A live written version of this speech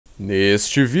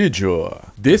Neste vídeo,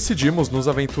 decidimos nos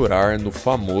aventurar no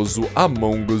famoso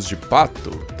Among Us de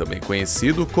pato, também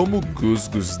conhecido como Goose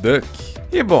Goose Duck.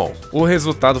 E bom, o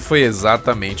resultado foi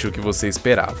exatamente o que você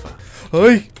esperava.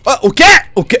 Ai! Ah, o quê?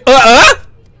 O quê?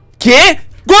 Quê?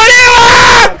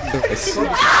 Gurila!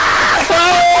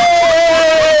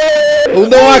 Eu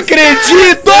não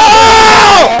acredito!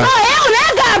 Sou eu,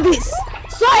 né, Gabs?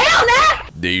 Sou eu, né?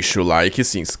 Deixa o like e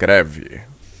se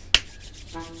inscreve.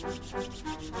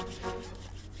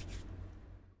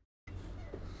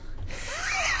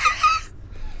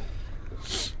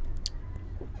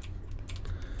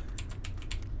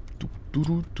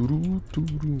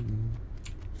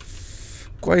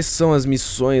 Quais são as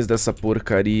missões dessa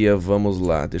porcaria? Vamos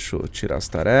lá, deixa eu tirar as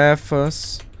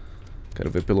tarefas.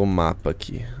 Quero ver pelo mapa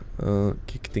aqui. O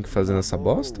que tem que fazer nessa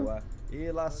bosta?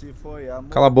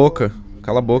 Cala a boca,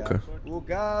 cala a boca.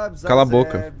 Cala a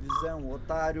boca.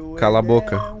 Cala a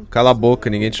boca. Cala a boca,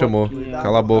 ninguém te chamou.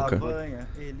 Cala a boca.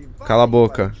 Cala a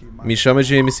boca. Me chama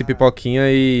de MC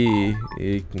Pipoquinha e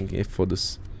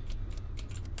foda-se.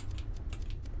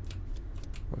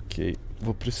 Ok,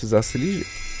 vou precisar ser ligeiro.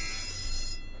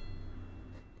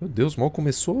 Meu Deus, mal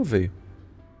começou, velho.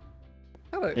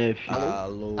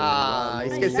 Alô?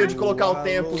 Esqueceu de colocar o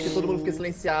tempo, que todo mundo fica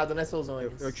silenciado, né, seus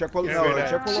olhos? Eu tinha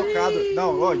colocado.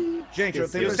 Não, olha, gente, eu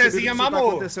tenho percebido que isso tá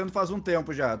acontecendo faz um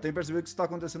tempo já. Eu tenho percebido que isso tá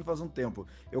acontecendo faz um tempo.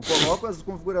 Eu coloco as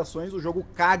configurações, o jogo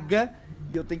caga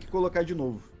e eu tenho que colocar de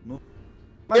novo.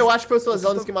 Mas eu acho que foi o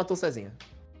Sejam que matou o Cezinha.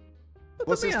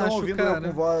 Vocês estão ouvindo eu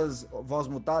com voz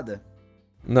mutada?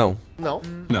 Não. Não?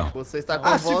 Não. Você está com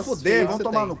a voz... se fuder, vamos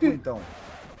tomar no cu então.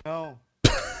 Não.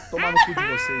 Tomar no cu de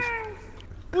vocês.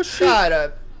 Puxa,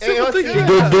 cara, eu assim...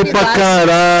 Dodô pra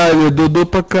caralho, Dodô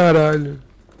pra caralho.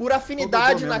 Por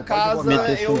afinidade na casa,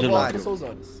 eu voto nos seus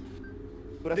olhos.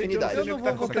 Por afinidade. Eu não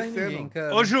vou votar em ninguém,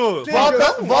 cara. Ô, Ju!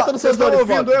 Vota nos seus olhos. Vocês estão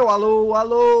ouvindo eu? Alô,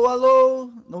 alô,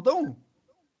 alô? Não estão?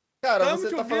 Cara, você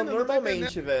tá falando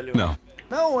normalmente, velho. Não.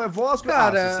 Não, é voz,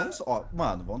 cara. Ó,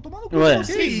 mano, vamos tomar no cu. Ué.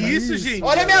 Que isso, gente?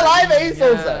 Olha a minha live aí,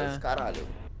 Souza. Caralho.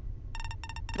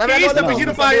 Na verdade, tá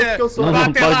pedindo pra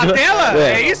bater na tela?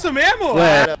 É isso mesmo?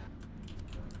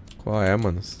 Qual é,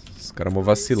 mano? Os caras mó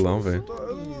vacilão, velho.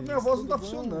 Minha voz não tá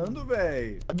funcionando,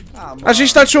 velho. A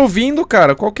gente tá te ouvindo,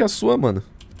 cara. Qual que é a sua, mano?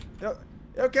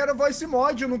 Eu quero voice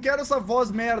mod, eu não quero essa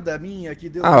voz merda minha que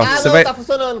deu. Você não, vai... tá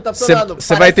funcionando, tá funcionando.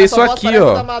 Você vai ter isso aqui,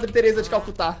 ó. Da Madre Teresa de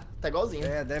Calcutá. Tá igualzinho.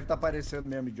 É, deve tá parecendo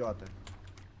mesmo, idiota.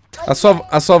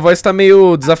 A sua voz tá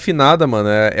meio desafinada, mano.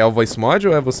 É o voice mod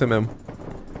ou é você mesmo?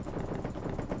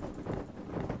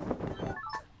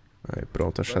 Aí,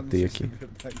 pronto, achatei aqui.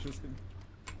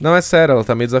 Não, é sério, ela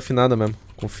tá meio desafinada mesmo.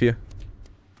 Confia.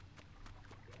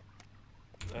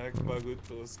 Ai, que bagulho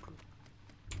tosco.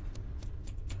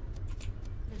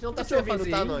 A gente não tá te ouvindo,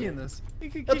 tá, Anony?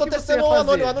 Eu tô testando o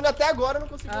Anony. O Anony até agora eu não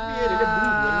consigo ouvir ele. Ele é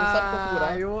burro, ele não sabe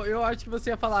configurar. Eu acho que você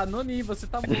ia falar, Anony, você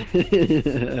tá burro.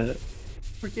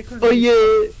 Por que que eu...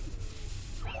 Oiê!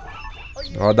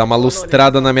 Ó, dá uma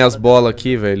lustrada nas minhas bolas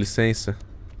aqui, velho. Licença.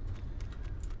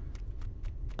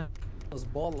 As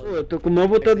bolas? Pô, eu tô com uma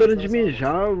botadora de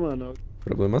mijar, mano.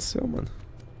 Problema seu, mano.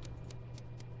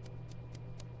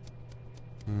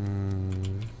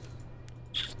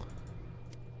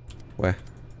 Ué.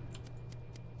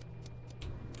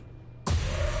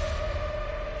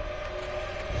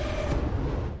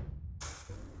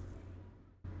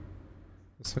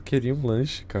 Eu só queria um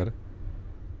lanche, cara.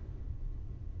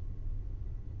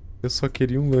 Eu só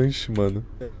queria um lanche, mano.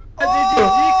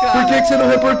 Por que você não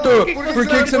reportou? Por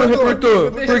que você não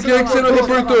reportou? Por que você não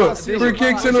reportou? Por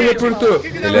que você não reportou?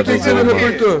 Por que você não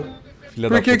reportou?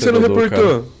 Por que você não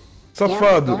reportou?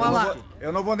 Safado.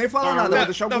 Eu não vou nem falar nada, vou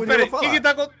deixar o Gurila falar. O que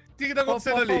tá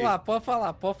acontecendo ali? Pode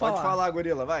falar. Pode falar,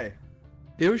 Gurila, vai.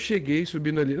 Eu cheguei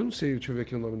subindo ali, eu não sei, deixa eu ver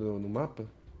aqui o nome no mapa.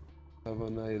 Tava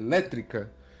na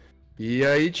elétrica. E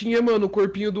aí tinha, mano, o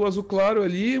corpinho do azul claro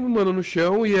ali, mano, no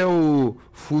chão, e é o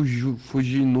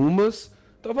Fujinumas.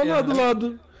 Tava lá do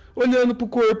lado, olhando pro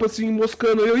corpo assim,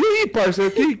 moscando. E aí,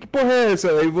 parça, que porra é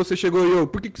essa? Aí você chegou e eu,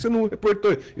 por que você não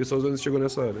reportou? E o Sejam chegou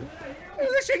nessa hora.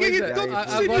 Eu cheguei aqui todo...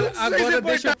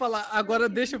 Agora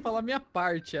deixa eu falar minha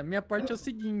parte. A minha parte é o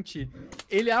seguinte.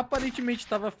 Ele aparentemente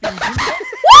tava fingindo...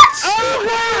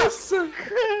 Nossa!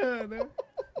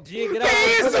 De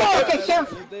graça.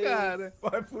 Cara,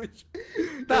 vai fugir.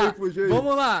 Tá,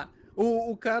 vamos lá.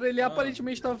 O cara, ele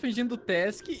aparentemente tava fingindo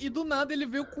task e do nada ele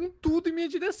veio com tudo em minha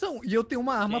direção. E eu tenho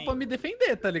uma arma pra me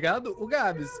defender, tá ligado? O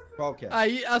Gabs. Qual que é?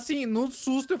 Aí, assim, no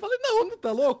susto eu falei, não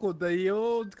tá louco? Daí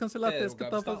eu cancelei a task que eu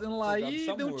tava fazendo lá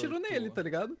e dei um tiro nele, tá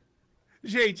ligado?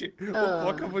 Gente, o Pô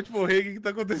acabou de morrer, o que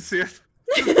tá acontecendo?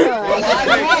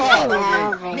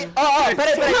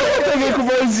 Peraí. Peguei com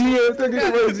vozinha.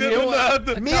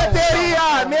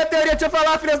 Minha teoria, deixa eu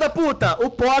falar, filhas da puta. O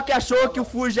Pock achou que o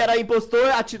Fuji era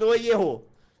impostor, atirou e errou.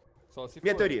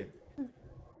 Minha teoria.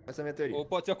 Essa é a minha teoria. Ou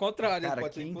pode ser o contrário, Cara,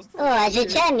 pode ser quem- impostor. Ô, a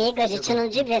gente é amigo, a gente não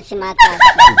devia se matar.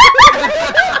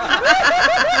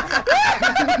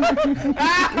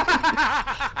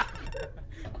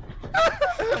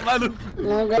 Mano,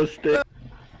 Não Gostei.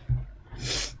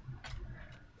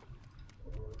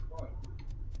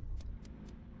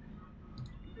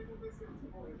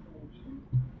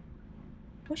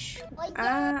 Oxi.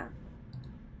 Ah.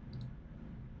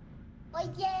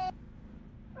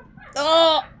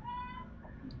 Oh!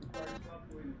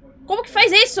 Como que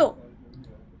faz isso?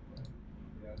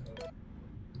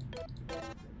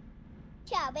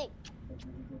 Tchau, bem.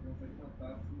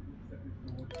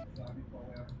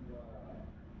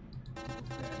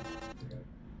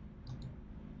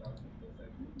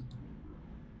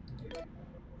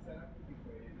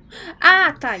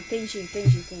 Ah, tá, entendi.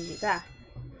 Tá.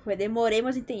 Foi, demorei,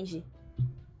 mas entendi.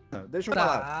 Deixa eu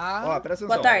falar. Ó, presta atenção.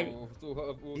 Boa tarde.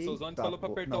 o Sejam falou pra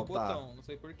apertar o botão, não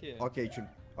sei porquê.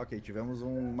 Ok, tivemos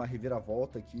uma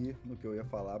reviravolta aqui no que eu ia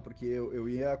falar, porque eu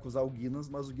ia acusar o Guinness,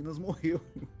 mas o Guinness morreu.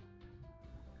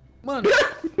 Mano,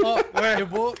 ó,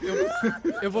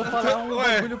 eu vou falar um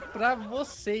bagulho pra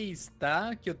vocês,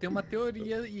 tá? Que eu tenho uma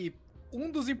teoria e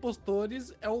um dos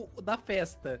impostores é o da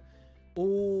festa.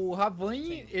 O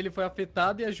Ravane, ele foi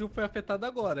afetado e a Ju foi afetada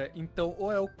agora. Então, ou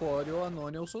é o Core, ou a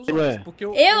Anony, ou sou os outros. Porque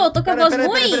Eu tô com a voz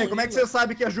ruim? Peraí, como é que você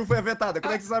sabe que a Ju foi afetada?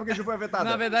 Como é que você sabe que a Ju foi afetada?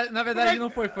 Na verdade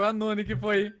não foi a Anony que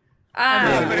foi. Ah,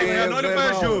 A Anony foi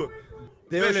a Ju.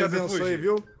 Deus te abençoe,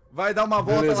 viu? Vai dar uma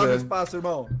volta lá no espaço,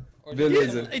 irmão.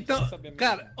 Beleza. Então,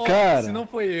 cara, ó, Cara. se não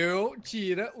foi eu,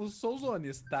 tira os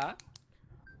Souzones, tá?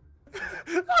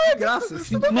 De graça,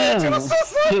 sim. Mano,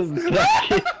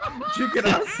 De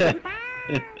graça.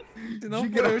 Se não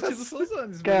for eu, tiro os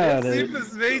Souzones. cara,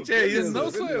 Simplesmente é isso. Não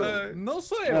sou eu. Não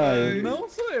sou eu. Ai. Não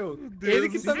sou eu. Ele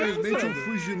que tá me Simplesmente um acusando.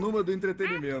 Fujinuma do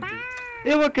entretenimento.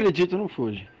 eu acredito no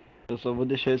Fuji. Eu só vou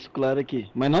deixar isso claro aqui.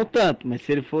 Mas não tanto, mas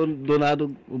se ele for do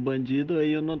lado o bandido,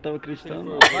 aí eu não tava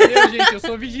acreditando. Não. Valeu, gente. Eu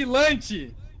sou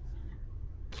vigilante.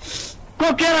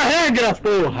 Qual que era a regra,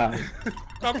 porra?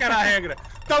 Qual que era a regra?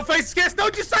 Então fez questão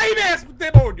de sair mesmo,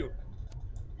 demônio!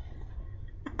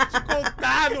 Te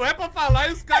contar, não é pra falar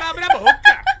e os caras abrem a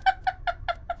boca!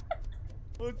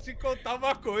 Vou te contar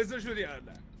uma coisa,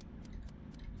 Juliana.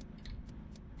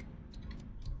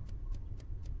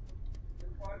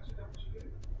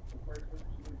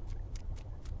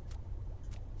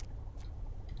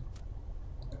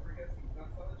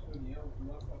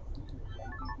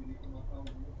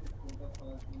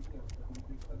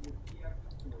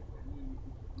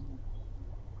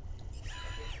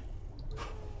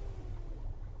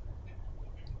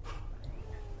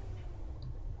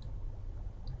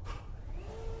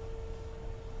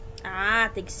 Ah,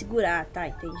 tem que segurar. Tá,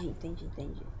 entendi.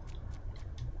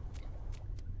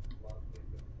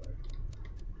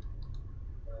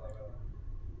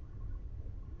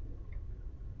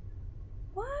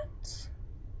 What?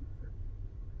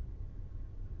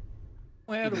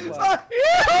 Não era o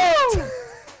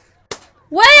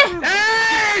Ué?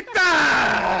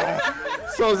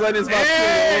 Souzanes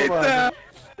vacilou, mano.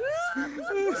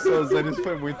 Souzanes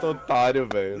foi muito otário,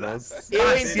 velho. Nossa.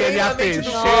 Eu entrei na mente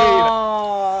do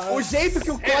Nossa. O jeito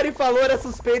que o Core falou era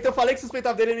suspeito, eu falei que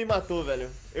suspeitava dele e ele me matou, velho.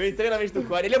 Eu entrei na mente do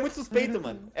Core. Ele é muito suspeito,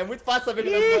 mano. É muito fácil saber que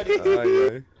ele é o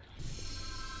Core. Ai.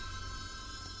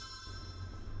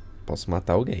 Posso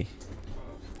matar alguém.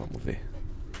 Vamos ver.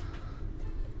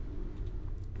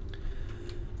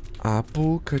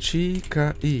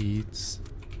 Apucatica eats.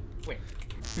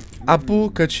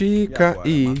 Apucatica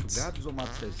eats. Gabs ou mato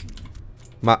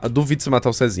Cezinha? Duvido você matar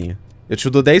o Cezinha. Eu te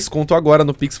dou 10 conto agora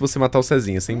no Pix se você matar o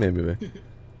Cezinha, sem meme, velho.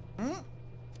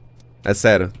 É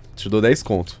sério, te dou 10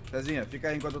 conto. Cezinha, fica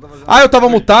aí enquanto eu tô fazendo... Ah, eu tava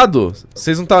mutado?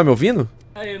 Vocês não estavam me ouvindo?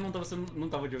 Eu não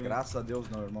tava de ouvindo. Graças a Deus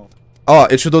não, irmão. Ó,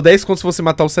 eu te dou 10 conto se você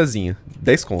matar o Cezinha.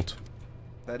 10 conto.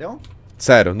 Sério?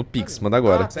 Sério, no Pix, manda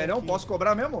agora. Sério? Posso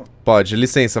cobrar mesmo? Pode,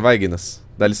 licença, vai, Guinness.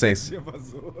 Dá licença.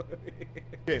 Vazou.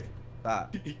 Tá.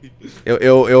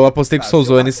 Eu apostei com o Tá,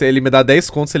 Souzone, se ele me dá 10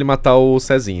 conto se ele matar o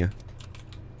Cezinha.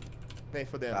 Vem,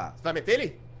 fodendo. Tá. Você vai meter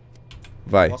ele?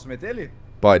 Vai, Posso meter ele?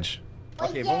 pode.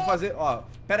 Ok, vamos fazer, ó.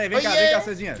 Pera aí, vem cá,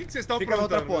 Cezinha. O que vocês estão Fica na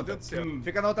outra aprontando, meu ponta. Deus do céu?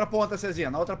 Fica na outra ponta, Cezinha,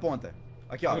 na outra ponta.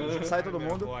 Aqui, ó. Sai todo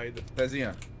mundo. Voida.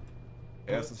 Cezinha.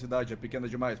 Essa cidade é pequena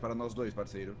demais para nós dois,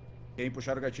 parceiro. Quem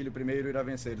puxar o gatilho primeiro irá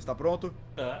vencer. Está pronto?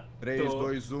 Tá. 3,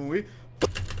 2, 1 e...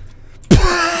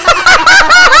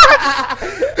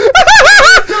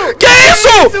 Que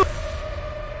isso?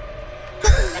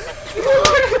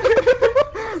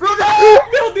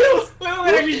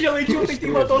 vigilante ontem que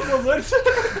matou os seus olhos.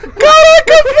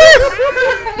 Caraca,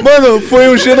 velho! Mano, foi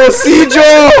um genocídio!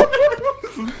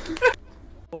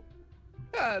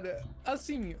 Cara,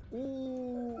 assim,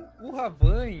 o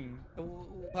Ravane,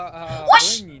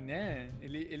 Ravane, né?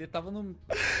 Ele tava no.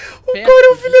 O cara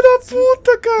é o filho da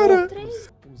puta, cara!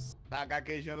 Tá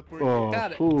gaguejando por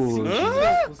Cara,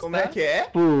 Como é que é?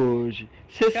 Fuge.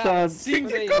 Você sabe. Sim,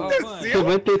 Você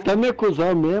vai tentar me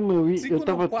acusar mesmo? Eu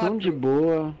tava tão de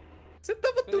boa. Você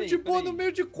tava tão de boa no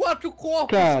meio de 4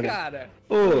 corpos, cara.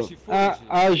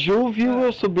 A Ju viu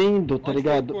eu subindo, tá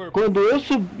ligado? Quando eu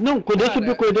subi. Não, quando eu subi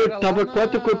o corredor, tava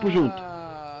 4 corpos juntos.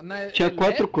 Tinha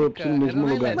 4 corpos no mesmo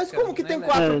lugar. Mas como que tem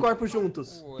 4 corpos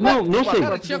juntos? Não, não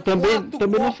sei. Também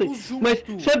não sei. Mas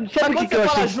sabe o que eu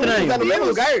achei estranho? É no mesmo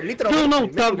lugar? Literalmente? Não,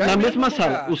 tá na mesma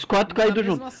sala. Os 4 caídos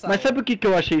juntos. Mas sabe o que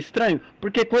eu achei estranho?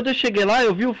 Porque quando eu cheguei lá,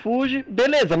 eu vi o Fuji,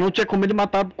 beleza, não tinha como ele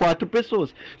matar 4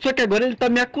 pessoas. Só que agora ele tá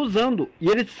me acusando. E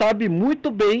ele sabe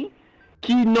muito bem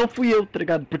que não fui eu, tá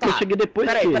ligado? Porque eu cheguei depois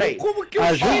dele. Peraí. Como que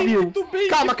eu sei muito bem?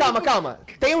 Calma.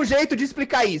 Tem um jeito de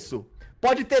explicar isso.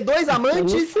 Pode ter 2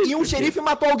 amantes e um xerife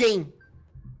matou alguém.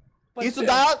 Isso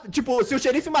dá, tipo, se o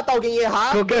xerife matar alguém e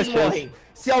errar, eles morrem.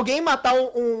 Se alguém matar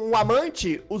um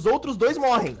amante, os outros 2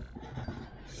 morrem.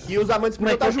 E os amantes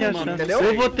podiam estar juntos, entendeu?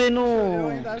 Eu votei no... Eu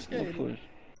ainda acho que é ele.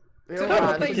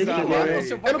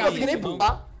 Eu não consegui nem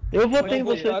pular. Eu votei em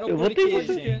você. Eu votei em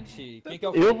você.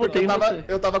 Eu votei em você.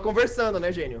 Eu tava conversando, né,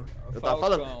 gênio? Eu tava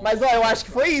falando. Mas, ó, eu acho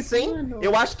que foi isso, hein?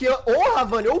 Eu acho que ou o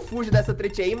Ravane ou o Fuji dessa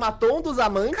treta aí matou um dos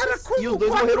amantes e os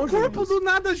 2 morreram juntos. do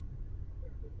nada.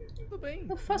 Tudo bem.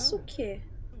 Eu faço o quê?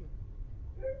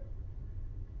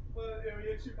 Mano, eu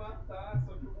ia te matar,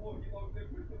 só que eu morri logo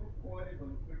depois pelo core,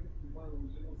 mano. Foi, mano, um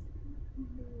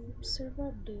genocídio.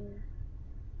 Observador.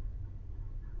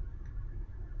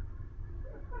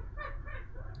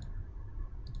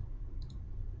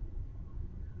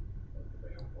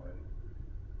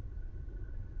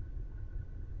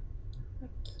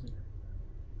 Aqui.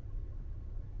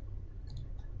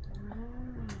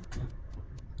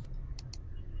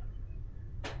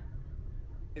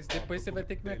 Depois você vai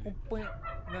ter que me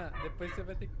acompanhar. Não, depois você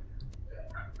vai ter que.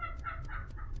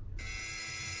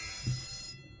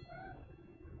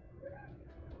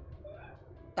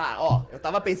 Tá, ó, eu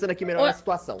tava pensando aqui melhor na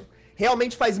situação.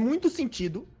 Realmente faz muito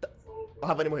sentido. O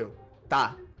Ravane morreu.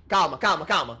 Tá, calma.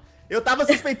 Eu tava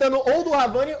suspeitando ou do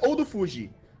Ravane ou do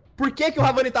Fuji. Por que o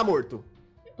Ravane tá morto?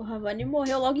 O Ravane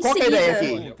morreu logo em Qual que é a seguida.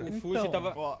 ideia aqui? O Fuji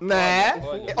tava... Né?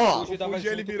 Ó, O Fuji,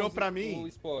 ele virou pra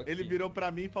mim. Ele virou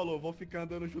pra mim e falou: vou ficar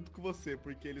andando junto com você,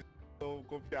 porque eles são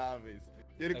confiáveis.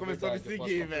 E ele começou a me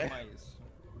seguir, velho.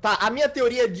 Tá, a minha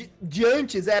teoria de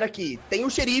antes era que tem o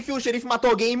xerife matou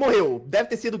alguém e morreu. Deve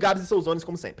ter sido Gabs e Souzones,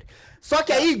 como sempre. Só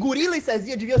que aí, Gurila e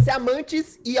Cezinha deviam ser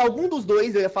amantes e algum dos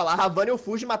dois, eu ia falar, Ravane ou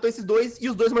Fuji, matou esses 2 e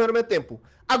os 2 morreram ao mesmo tempo.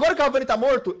 Agora que o Ravane tá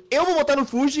morto, eu vou votar no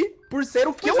Fuji por ser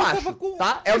o que eu acho,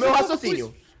 tá? É o meu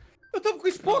raciocínio. Eu tava com o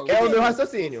Spock. É o meu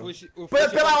raciocínio.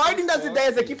 Pela ordem das Spock.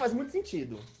 ideias aqui, faz muito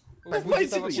sentido. Mas faz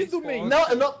sentido, man.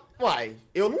 Uai,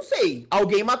 eu não sei.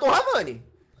 Alguém matou o Ravane.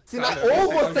 Cara,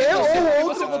 ou você ou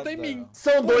outro. Você votou em mim.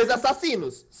 São 2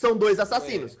 assassinos.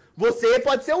 Você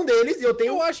pode ser um deles e eu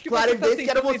tenho clara evidência que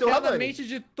era você o Ravane. mente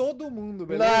de todo mundo,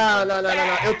 beleza?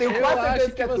 Não. Eu tenho quase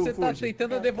certeza que é tu, você tá Fuji.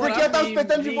 tentando devorar. Porque eu tava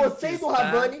suspeitando de você e do tá?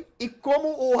 Ravane, e como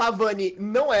o Ravane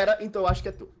não era, então eu acho que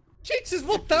é tu. Gente, vocês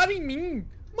votaram em mim.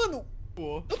 Mano,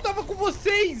 eu tava com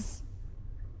vocês.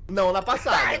 Não, na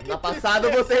passada. Na passada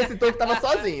você recitou que tava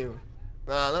sozinho.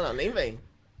 Não, nem vem.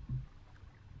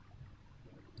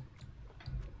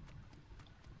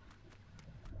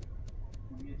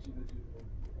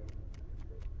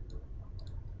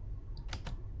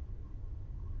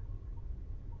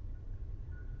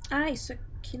 Ah, isso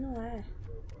aqui não é.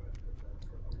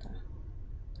 Tá.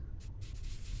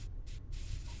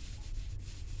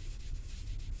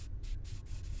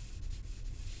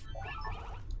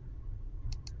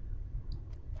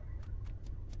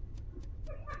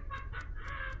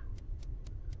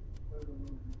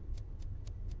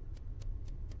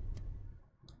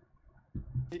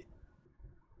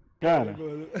 Cara.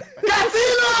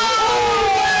 Cassino!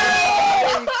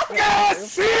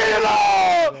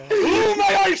 O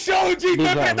maior show de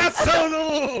interpretação do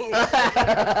mundo!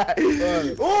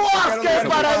 O Oscar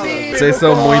para mim! Vocês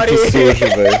são muito sujos,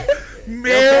 velho.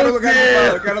 Meu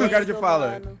Deus! Eu quero lugar de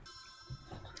fala.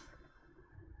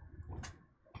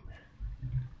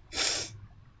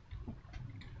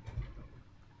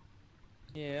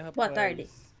 Boa tarde.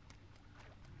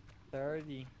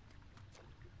 Tarde.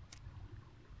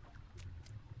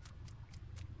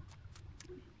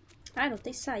 Ah, não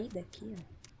tem saída aqui, ó.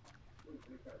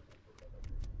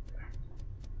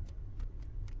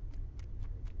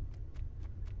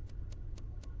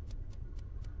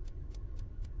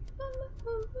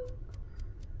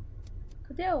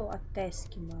 Cadê a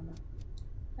task, mano?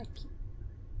 Aqui.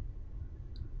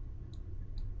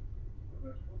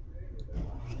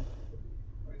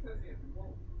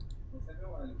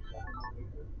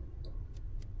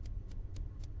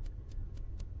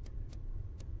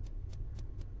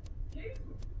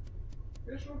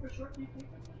 Fechou aqui.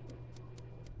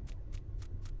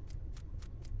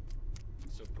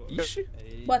 Ixi.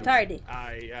 Boa tarde.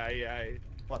 Ai.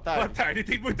 Boa tarde. Boa tarde,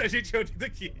 tem muita gente reunida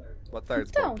aqui. Boa tarde.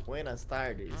 Então. Buenas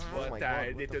tardes. Boa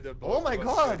tarde, tudo bom? Oh my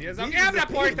god. Alguém abre a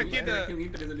porta aqui da...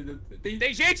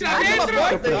 Tem gente lá dentro!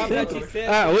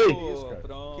 Ah, oi.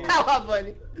 Pronto. Ah,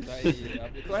 Ravane.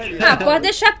 Ah, pode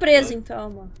deixar preso então,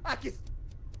 mano. Aqui.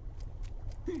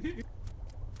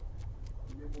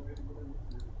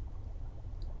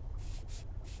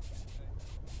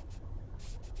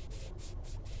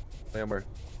 Oi, amor.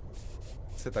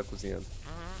 O que você tá cozinhando?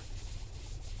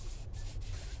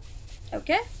 É o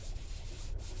quê?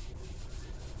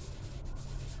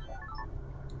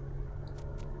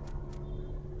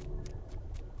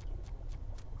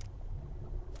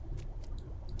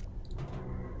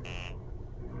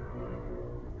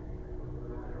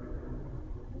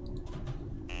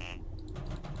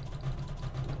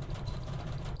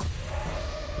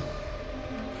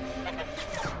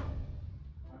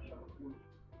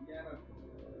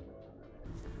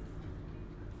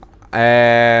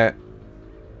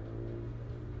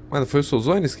 Mano, foi o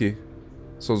Souzones que?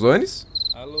 Souzones?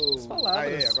 Alô. As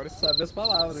palavras. Agora sabe as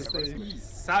palavras.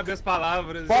 Sabe as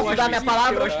palavras. Posso dar minha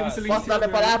palavra? Posso dar minha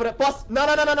palavra? Posso?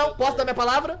 Não. Posso dar minha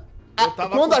palavra?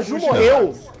 Quando a Ju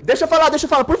morreu... Deixa eu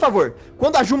falar, por favor.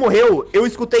 Quando a Ju morreu, eu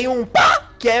escutei um pá,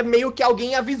 que é meio que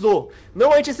alguém avisou.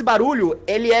 Normalmente esse barulho,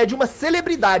 ele é de uma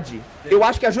celebridade. Eu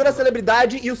acho que a Ju era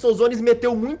celebridade e o Souzones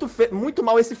meteu muito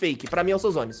mal esse fake. Pra mim é o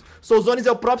Souzones. Souzones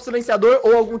é o próprio silenciador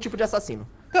ou algum tipo de assassino.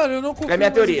 Cara, eu não confio É a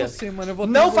minha teoria. você, mano. Eu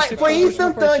não foi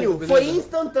instantâneo. Foi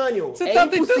instantâneo. Você é tá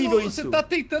impossível tentando, isso. Você tá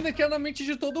tentando entrar na mente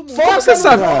de todo mundo. Como você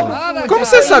sabe? Como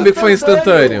você sabe que foi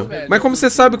instantâneo? velho. Mas como você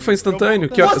sabe que foi instantâneo?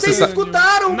 Que Vocês você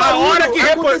escutaram o Na barulho, hora que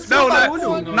aconteceu o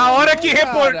barulho. na hora que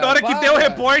Cara, na hora que para. deu o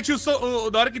reporte,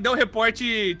 na hora que deu o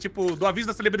reporte, tipo, do aviso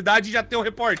da celebridade, já tem o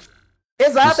reporte.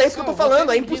 Exato, é isso que eu tô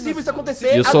falando, é impossível isso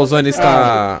acontecer. E o Souzones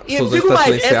tá... E Souzones digo tá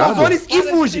mais, é silenciado? Souzones e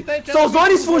Fuji.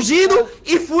 Souzones fugindo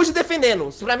e Fuji defendendo.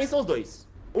 Pra mim são os dois.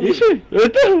 Ixi,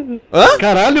 eita. Hã?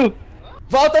 Caralho.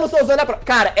 Volta no Souzones.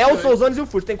 Cara, é o Souzones e o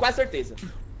Fuji, tenho quase certeza.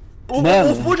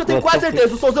 Mano, O Fuji eu tenho quase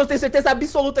certeza, o Souzones eu tenho certeza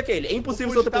absoluta que é ele. É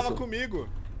impossível ser outra tava pessoa. comigo.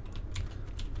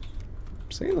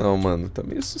 Sei não, mano. Tá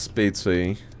meio suspeito isso aí,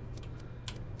 hein?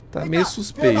 Tá meio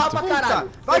suspeito. Jogou mal pra caralho.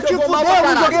 Vai te Jogou fuder, mal pra eu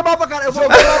caralho. joguei mal pra caralho. Eu vou...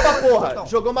 Jogou mal pra porra.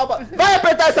 Jogou mal pra... Vai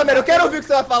apertar essa merda, eu quero ouvir o que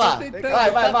você vai falar. Vai.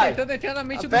 Tá tentando entrar na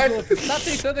mente Aperta. dos outros. Tá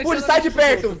tentando entrar Fuji, na sai mente de dos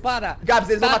perto. outros. Para. Gabs,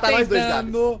 eles vão matar nós dois,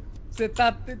 Gabs. Você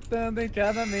tá tentando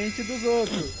entrar na mente dos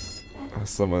outros.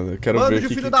 Nossa, mano, eu quero Bando ver de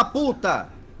aqui. filho da puta!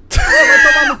 Ô,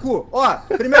 vai tomar no cu! Ó,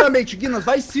 primeiramente, Guinness,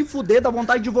 vai se fuder, dá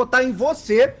vontade de votar em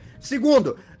você.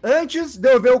 Segundo, antes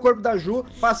de eu ver o corpo da Ju,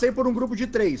 passei por um grupo de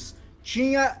 3.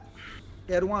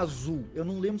 Era um azul. Eu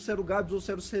não lembro se era o Gabs ou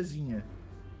se era o Cezinha.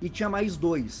 E tinha mais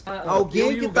 2.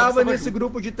 Alguém que tava nesse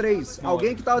grupo de 3.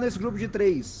 Alguém que tava nesse grupo de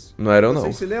 3. Não era eu, não.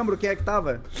 Vocês se lembram quem é que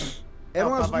tava? Era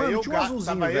um azul, mano, tinha um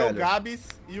azulzinho, Tava eu, velho. o Gabs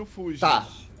e o Fuji. Tá.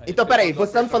 Então, peraí,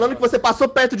 você tá me falando que você passou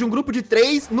perto de um grupo de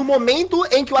 3 no momento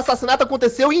em que o assassinato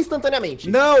aconteceu instantaneamente.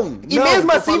 Não! E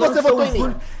mesmo assim você votou em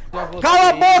mim. Cala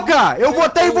a boca! Eu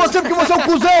votei em você porque você é um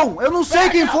cuzão! Eu não sei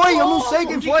quem foi, eu não sei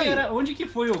quem foi! Onde que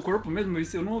foi o corpo mesmo?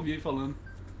 Isso eu não ouvi ele falando.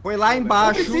 Foi lá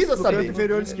embaixo, Não precisa no saber. canto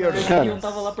inferior esquerdo. Eu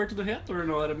tava lá perto do reator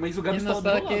na hora, mas o Gabs tava Nós do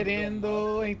tá meu lado.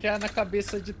 querendo entrar na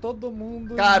cabeça de todo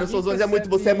mundo. Cara, o Souzones é muito...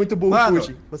 Você é muito burro, Mano.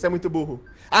 Fuji. Você é muito burro.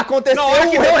 Aconteceu Na hora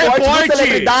que o deu o reporte reporte. da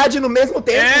celebridade no mesmo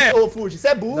tempo, É. ô Fuji. Você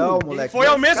é burro. Não, moleque. Foi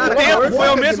ao mesmo Cara, tempo, cala a foi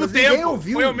ao boca, mesmo Guinness, ninguém tempo.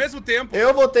 ouviu. Foi ao mesmo tempo.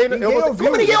 Eu votei... Ninguém Como ouviu,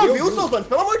 ninguém ninguém ouviu, ouviu. Souzones?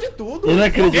 Pelo amor de tudo. Eu não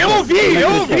acredito. Eu ouvi, Eu não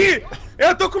eu acredito. ouvi!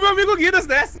 Eu tô com meu amigo Guinness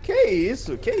dessa. Que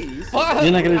isso, que isso.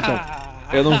 Inacreditável.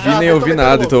 Eu não vi Ah, nem vocês ouvi tão nada,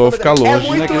 metendo então eu vou louco, ficar é longe.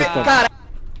 muito... inacreditável. Cara,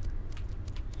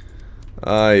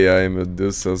 Ai, meu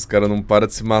Deus do céu, os caras não param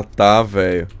de se matar,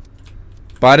 velho.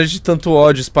 Para de tanto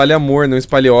ódio, espalhe amor, não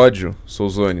espalhe ódio,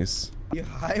 Souzones. Que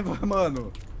raiva,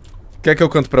 mano. Quer que eu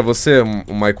canto pra você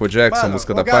o Michael Jackson, a Mano,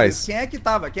 música ô, da Gabs, paz? Quem é que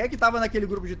tava? Quem é que tava naquele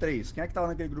grupo de 3? Quem é que tava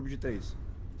naquele grupo de 3?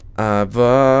 A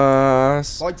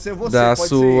voz Pode ser você, da pode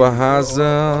sua ser ele.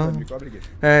 razão. Ó, cobre aqui.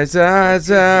 As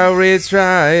I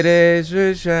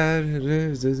retried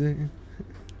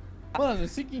Mano, é o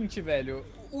seguinte, velho.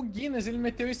 O Guinness, ele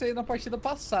meteu isso aí na partida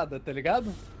passada, tá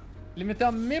ligado? Ele meteu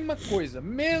a mesma coisa,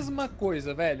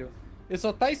 velho. Ele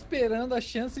só tá esperando a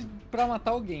chance pra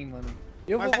matar alguém, mano.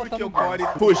 Eu vou votar no Core.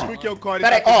 Fuge. Porque o Core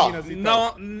Peraí, tá com ó. Minas,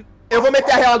 então. Não, Eu vou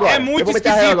meter a real agora. é muito eu vou meter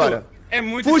a real esquisito. agora. É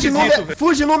muito esquisito, velho.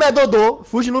 Fuginume é Dodô.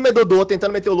 Fuginume é Dodô,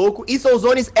 tentando meter o louco. E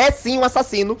Souzones é sim um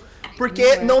assassino.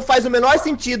 Porque não faz o menor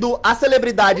sentido a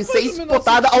celebridade ser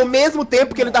spotada ao mesmo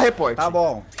tempo que ele dá reporte. Tá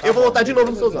bom. Eu vou votar de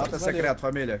novo no Souzones. Vota secreto,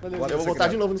 família. Eu vou votar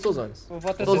de novo no Souzones.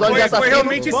 Souzones Souzones é assassino. Foi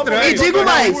realmente estranho. E digo foi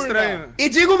mais. estranho. E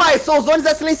digo mais, Souzones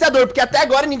é silenciador. Porque até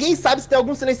agora ninguém sabe se tem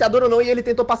algum silenciador ou não. E ele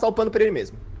tentou passar o pano pra ele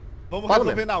mesmo. Vamos Fala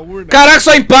resolver mesmo. na urna. Caraca,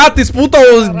 só empata, disputa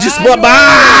os... É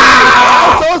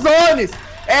o Souzones!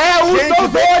 É o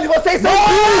Souzones! Vocês são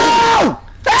burros!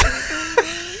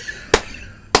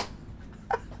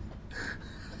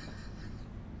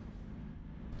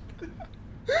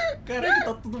 Caraca,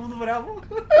 tá todo mundo bravo.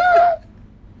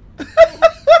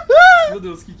 Meu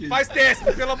Deus, o que é isso? Faz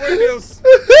teste, pelo amor de Deus. O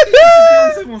que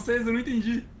é isso com vocês? Eu não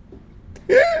entendi.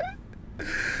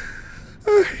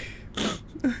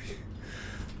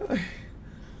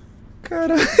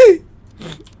 Caralho.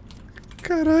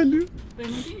 Caralho. Eu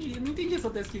não entendi essa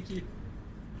task aqui.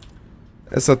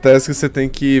 Essa task você tem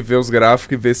que ver os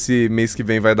gráficos e ver se mês que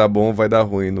vem vai dar bom ou vai dar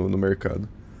ruim no mercado.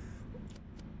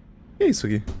 E é isso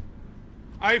aqui.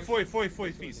 Aí foi,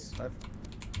 fiz. Sai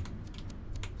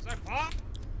fora.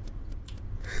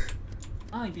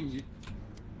 Ah, entendi.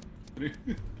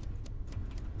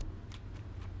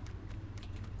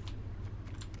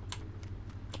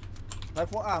 Vai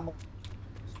for... Ah, mano.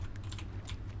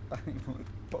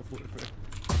 Por favor,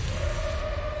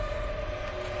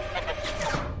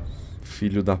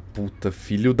 Filho da puta,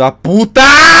 filho da puta!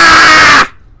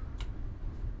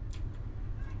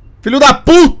 Filho da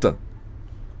puta!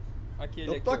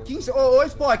 eu tô aqui em... Ô,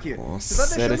 Spock!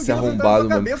 Nossa, era esse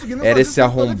arrombado mesmo. Era esse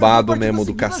arrombado mesmo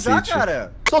do cacete.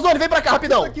 Souzone, vem pra cá,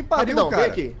 rapidão. Que pariu, Rapidão, cara.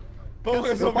 vem aqui. Vamos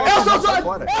resolver. É o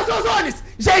Souzones! É o Souzones!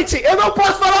 Gente, eu não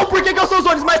posso falar o porquê que é o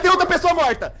Souzones, mas tem outra pessoa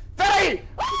morta. Pera aí!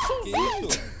 Que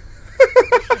isso?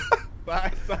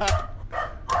 Vai, sai.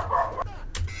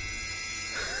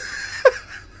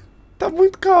 Tá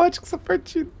muito caótico essa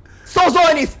partida.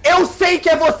 Souzones, eu sei que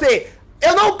é você.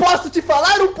 Eu não posso te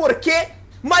falar o porquê,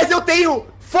 mas eu tenho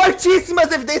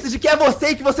fortíssimas evidências de que é você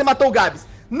e que você matou o Gabs.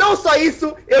 Não só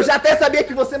isso, eu já até sabia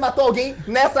que você matou alguém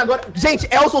nessa agora... Gente,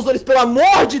 é o Souzones, pelo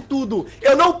amor de tudo.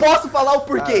 Eu não posso falar o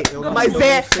porquê, mas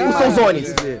é o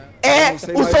Souzones. É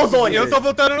o Souzones. Eu tô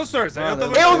votando no Sorza.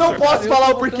 Eu não posso falar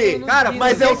o porquê. Cara,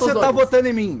 mas é o você Souzones. tá votando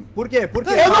em mim? Por quê? Por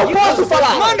quê? Eu não posso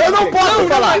falar! Eu não posso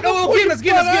falar!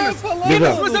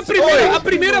 Guinness, mas a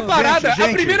primeira parada, a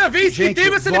primeira vez que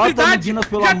teve a celebridade,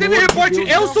 já teve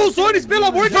reporte, é o Souzones, pelo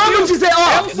amor de Deus! Vamos dizer,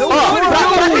 ó,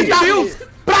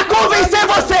 pra convencer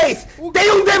vocês,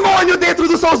 tem um demônio dentro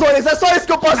do Souzones, é só isso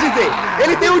que eu posso dizer.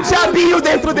 Ele tem um diabinho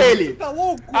dentro dele. Tá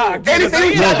louco? Ele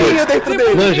tem um diabinho dentro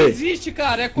dele. Não existe,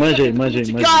 cara. É coisa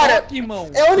Manjei. Cara, irmão.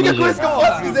 é a única coisa que eu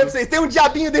posso dizer pra vocês, tem um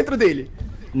diabinho dentro dele.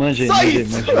 Manjei.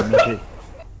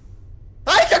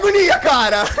 Ai, que agonia,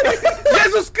 cara!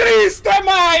 Jesus Cristo é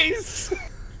mais!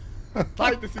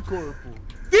 Sai desse corpo.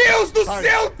 Deus do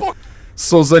céu, pô!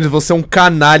 Souzones, você é um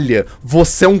canalha.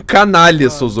 Você é um canalha,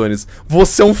 Souzones.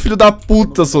 Você é um filho da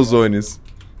puta, Souzones.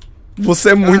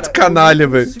 Você é muito canalha,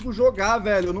 velho. Eu não consigo jogar,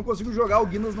 velho. Eu não consigo jogar. O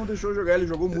Guinness não deixou eu jogar. Ele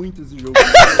jogou muito esse jogo.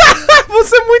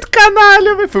 Você é muito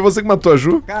canalha, velho. Foi você que matou a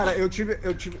Ju? Cara,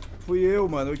 fui eu,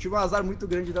 mano. Eu tive um azar muito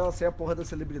grande dela ser a porra da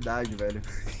celebridade, velho.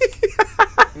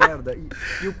 Merda.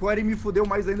 E o Core me fudeu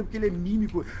mais ainda porque ele é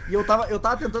mímico. E eu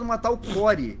tava tentando matar o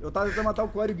Core. E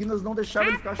o Guinness não deixava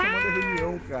ele ficar chamando a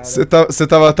reunião, cara. Você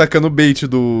tava atacando o bait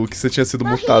do que você tinha sido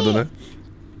mutado, né?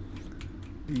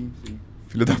 Sim.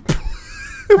 Filho da puta.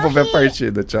 Eu vou ver a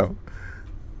partida, tchau.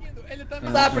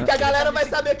 Sabe, porque a galera vai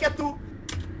saber que é tu.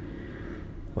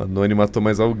 O Anony matou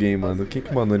mais alguém, mano. Quem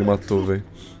que o Anony matou, velho?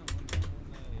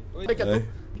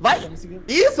 Vai!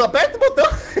 Isso, aperta o botão.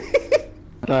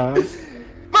 Tá.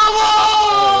 Vamos!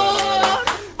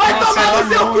 Vai tomar no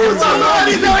seu cu,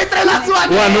 Souzones! Eu entrei na sua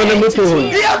O Anony é muito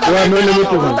ruim. O Anony é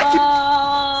muito ruim.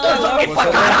 Souzones pra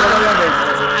caralho!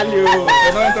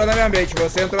 Você não entrou na minha mente,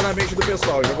 você entrou na mente do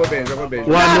pessoal. Jogou bem.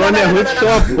 O Anony é ruim de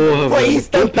sua porra, Foi velho.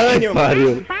 instantâneo.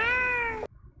 Pariu.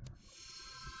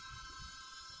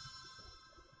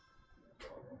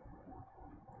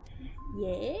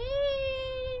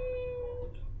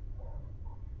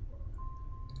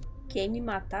 Quem me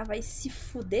matar vai se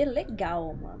fuder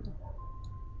legal, mano.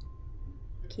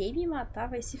 Quem me matar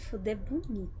vai se fuder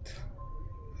bonito.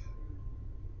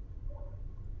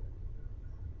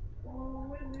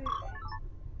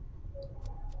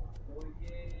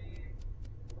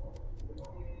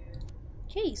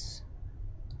 Que isso?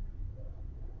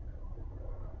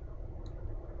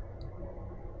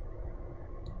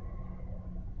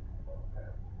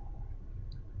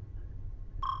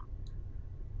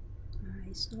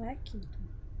 isso não é aqui, então.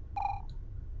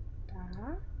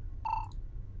 Tá.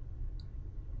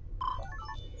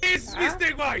 Isso, Tá,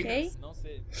 Mr. White! ok. Não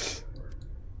sei.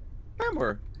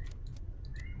 Amor.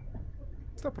 O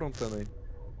que você tá aprontando aí?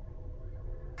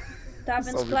 Tá vendo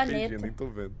os Salve, planetas. entendi, nem tô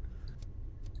vendo.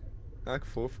 Ah, que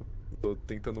fofo. Tô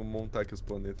tentando montar aqui os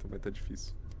planetas, mas tá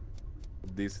difícil.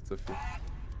 Odeio esse desafio.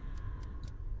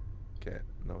 Quer?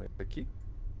 Não, é aqui?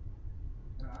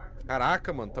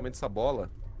 Caraca, mano, tamanho dessa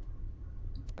bola.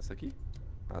 Essa aqui?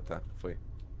 Ah, tá, foi.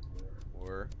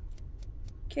 Amor.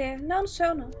 Que? Não, no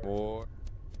céu não. Amor.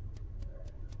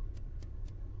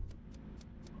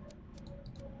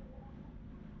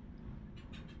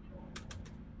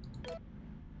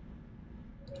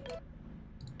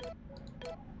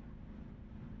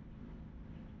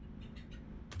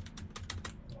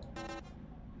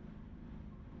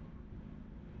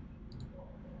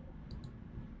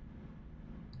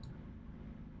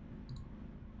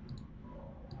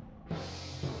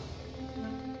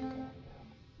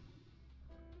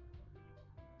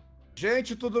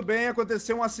 Gente, tudo bem?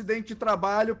 Aconteceu um acidente de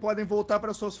trabalho, podem voltar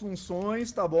para suas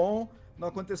funções, tá bom? Não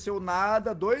aconteceu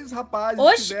nada. 2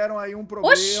 rapazes tiveram aí um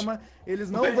problema. Eles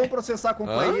não vão processar a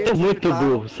companhia. Isso é muito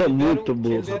burro, isso é muito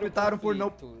burro. Eles optaram por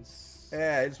não...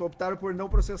 eles optaram por não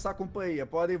processar a companhia.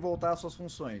 Podem voltar às suas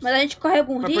funções. Mas a gente corre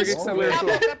algum Mas por que risco? que você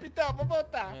alertou? Capitão, vou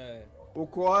voltar. O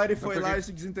Corey foi lá e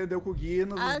se desentendeu com o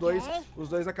Guinness. Os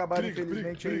dois acabaram,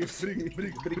 infelizmente,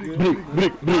 brigando.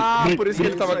 Ah, por isso que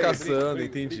ele tava caçando,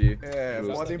 entendi.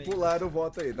 Justo. Podem pular o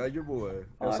voto aí, tá de boa.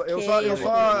 Ok, Eu só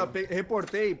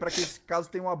reportei pra que, caso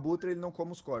tenha um abutre, ele não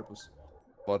coma os corpos.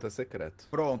 Voto é secreto.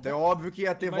 Pronto, é óbvio que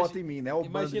ia ter voto em mim, né? O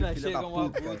bando de Imagina, filha da chega um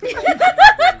puta. abutre.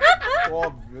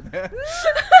 Óbvio, né?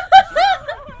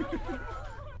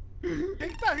 Quem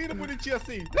que tá rindo bonitinho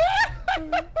assim?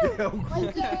 É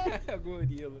o É a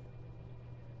Gurila.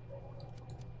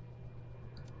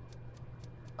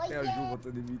 É a Ju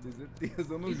votando em mim, tenho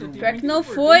certeza. Eu não julgo. Pior que não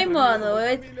foi, mano.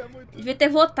 Eu devia ter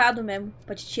votado mesmo.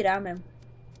 Pra te tirar mesmo.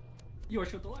 E eu acho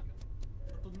que eu tô lá.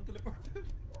 Tá todo mundo teleportando.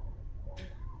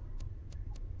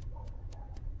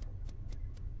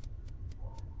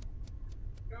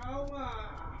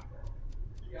 Calma!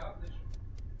 Diabo,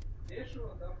 deixa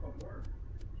eu andar, por favor.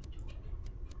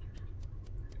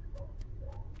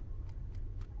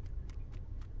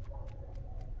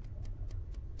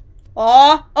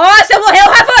 Ó, você morreu,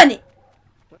 Ravane!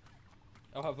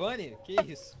 É o Ravane? Que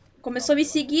isso? Começou a me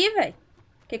seguir, velho.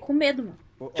 Fiquei com medo, mano.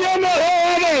 Que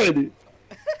morreu, Anony?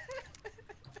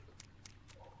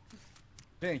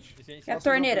 Gente, É a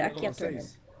torneira, aqui é a torneira.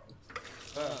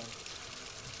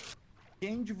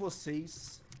 Quem de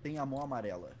vocês tem a mão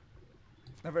amarela?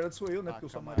 Na verdade sou eu, né? Porque eu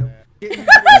sou Amarelo.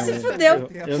 amarelo. Se fudeu.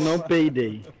 Eu não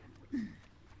peidei.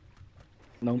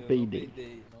 Não Não peidei.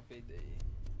 Não peidei.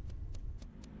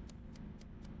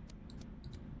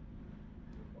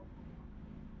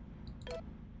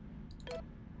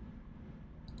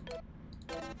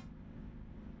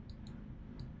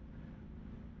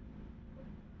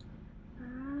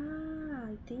 Ah,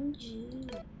 entendi.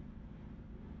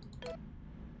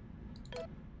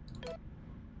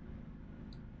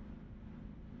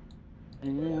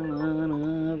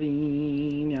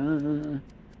 Maravilha.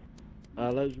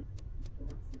 Fala, Ju.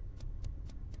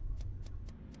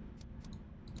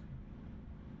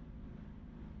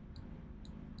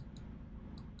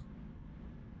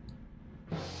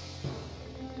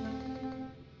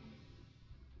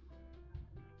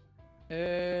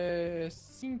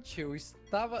 Cíntia, eu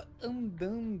estava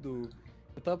andando.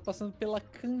 Eu tava passando pela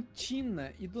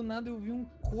cantina e do nada eu vi um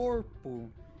corpo.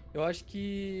 Eu acho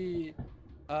que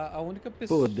a única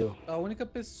pessoa. Fodeu. A única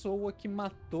pessoa que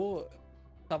matou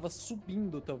tava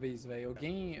subindo, talvez, velho.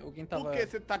 Alguém tava. Por que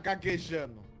você tá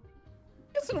gaguejando?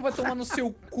 Por que você não vai tomar no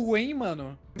seu cu, hein,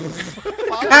 mano?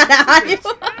 Caralho!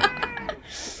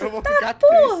 Eu vou ficar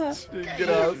Porra! triste. Que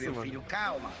graça, mano.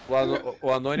 Calma. O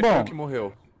Anony Bom. foi o que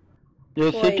morreu.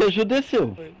 Eu sei que a Ju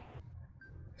desceu.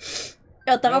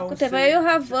 Eu tava. Não Teve sei. eu e o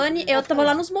Ravane, eu tava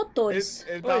lá nos motores.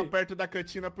 Ele tava perto da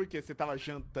cantina por quê? Você tava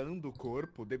jantando o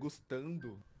corpo,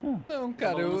 degustando? Não,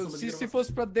 cara, se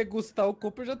fosse pra degustar o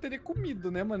corpo, eu já teria comido,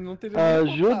 né, mano? Não teria A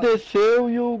nem Ju botado. desceu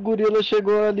e o Gorila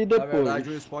chegou ali Na depois. verdade,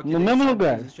 o Spock No nem mesmo sabe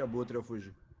lugar. que existe abutre, eu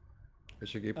fugi. Eu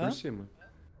cheguei por Hã? cima.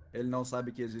 Ele não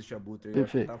sabe que existe abutre.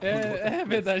 Perfeito. Tá falando outra É coisa.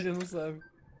 verdade, eu não sabe.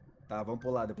 Tá, vamos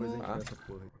pular, depois a gente Ah. vê essa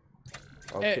porra.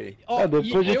 Ok.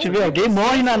 Depois a gente eu vê, vi alguém vocês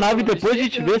morre na nave e chegando, depois a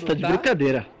gente vê, você tá de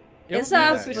brincadeira. Eu vi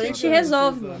Exato, vocês a gente chegando,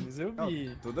 resolve, seus mano. homens, Eu Não,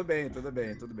 vi. tudo bem, tudo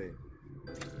bem, tudo bem.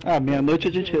 Ah, meia-noite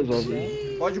a gente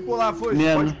resolve. Pode pular, Fuji,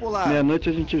 pode pular. Meia-noite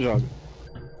a gente joga.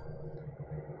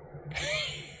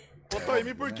 Votou em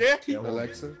mim por quê?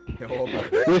 Alexa.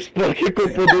 O Spock com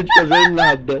o poder de fazer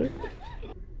nada.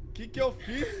 O que eu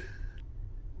fiz?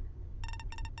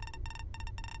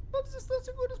 Todos estão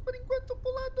seguros por enquanto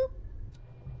pro lado.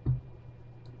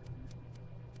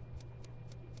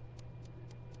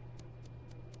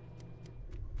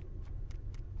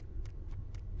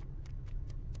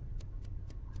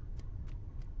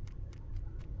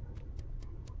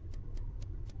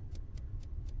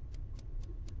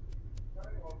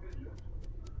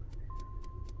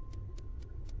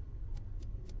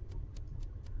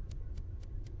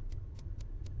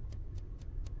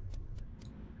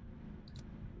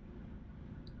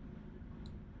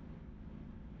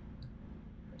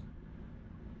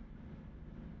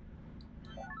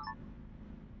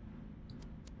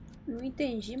 Não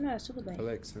entendi, mas tudo bem.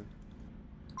 Alexa,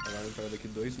 ela vai entrar daqui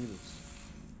 2 minutos.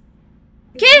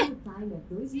 Quê? Timer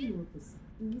 2 minutos.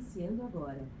 Iniciando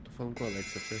agora. Tô falando com a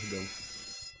Alexa, perdão.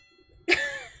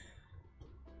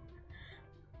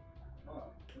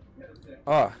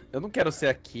 Ó, eu não quero ser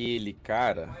aquele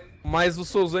cara, mas o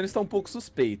Souzone está um pouco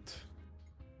suspeito.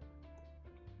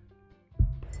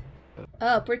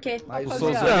 Ah, por quê? O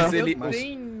Souzones, ele...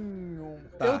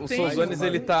 Eu o Souzones,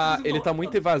 ele tá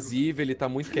muito evasivo, ele tá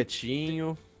muito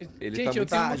quietinho. Ele gente, tá muito... eu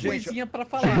tenho uma coisinha pra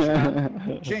falar.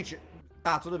 Gente,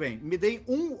 tá, tudo bem. Me deem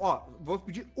vou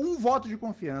pedir um voto de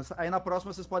confiança, aí na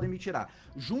próxima vocês podem me tirar.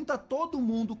 Junta todo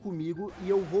mundo comigo e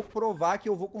eu vou provar que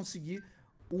eu vou conseguir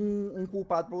um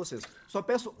culpado pra vocês. Só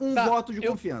peço um voto de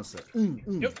confiança.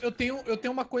 Eu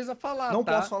tenho uma coisa a falar, Não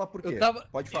posso falar por quê.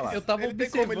 Pode falar. Eu tava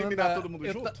observando... Tem como eliminar todo mundo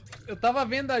junto? Eu tava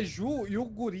vendo a Ju e o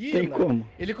Gurila. Tem como.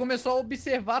 Ele começou a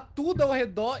observar tudo ao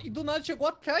redor e do nada chegou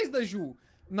atrás da Ju.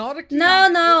 Na hora que...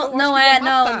 Não,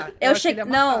 eu cheguei...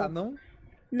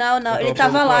 Não, ele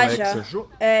tava lá já.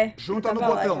 Junta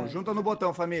no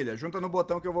botão, família. Junta no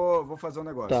botão que eu vou fazer um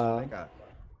negócio. Tá. Vem cá.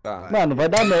 Tá. Mano, vai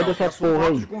dar merda essa porra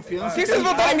aí. Por que vocês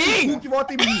votaram em mim? Que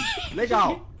vota em mim.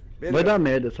 Legal. Beleza. Vai dar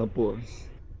merda essa porra.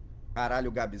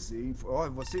 Caralho, Gabs. Ó,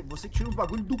 você tira os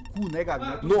bagulho do cu, né,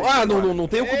 Gabs? Não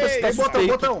tenho culpa se tá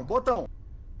suspeito. Botão.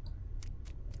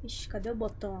 Ixi, cadê o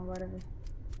botão agora, velho?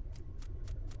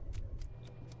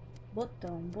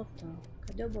 Botão.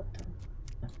 Cadê o botão?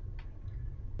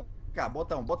 Cá,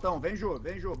 botão. Vem, Ju,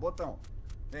 botão.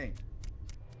 Vem.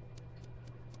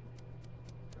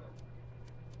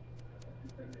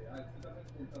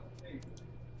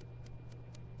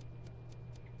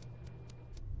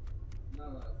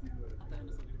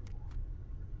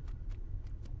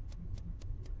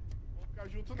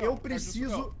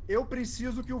 Eu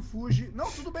preciso que o Fuji...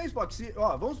 Não, tudo bem, Spock.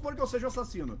 Vamos supor que eu seja o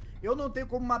assassino. Eu não tenho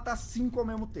como matar 5 ao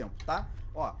mesmo tempo, tá?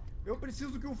 Ó, eu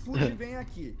preciso que o Fuji venha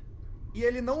aqui. E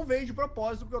ele não veio de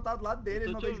propósito, porque eu tava do lado dele,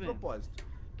 ele não veio de propósito.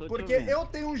 Porque eu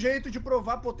tenho um jeito de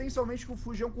provar potencialmente que o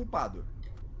Fuji é um culpado.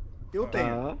 Eu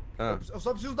tenho. Eu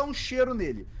só preciso dar um cheiro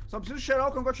nele. Só preciso cheirar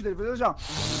o cangote dele. Beleza, já.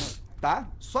 Tá?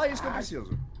 Só isso que eu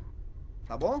preciso.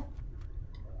 Tá bom?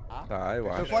 Tá, eu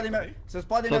acho. Vocês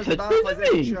podem me ajudar a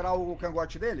fazer cheirar o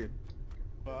cangote dele?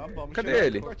 Vamos. Cadê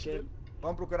ele?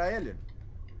 Vamos procurar ele?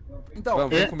 Então,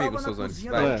 vem comigo, Souzones.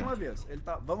 Da última vez.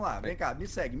 Vamos lá, vem cá, me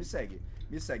segue.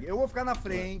 Eu vou ficar na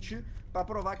frente pra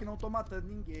provar que não tô matando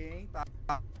ninguém, tá?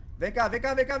 Vem cá.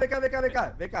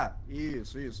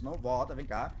 Isso, não volta, vem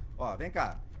cá. Ó, vem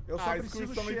cá. Eu só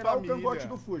preciso cheirar o cangote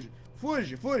do Fuji.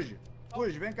 Fuji,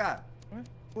 vem cá.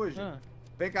 Fuji.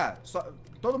 Vem cá,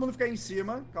 todo mundo fica aí em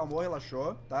cima, calmou,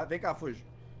 relaxou, tá? Vem cá, Fuji.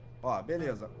 Ó,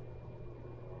 beleza.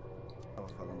 Tava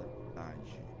falando a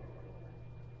verdade.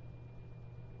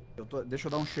 Deixa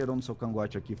eu dar um cheirão no seu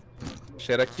cangote aqui.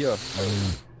 Cheira aqui, ó.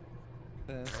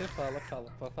 Você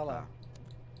pode falar.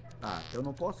 Tá, eu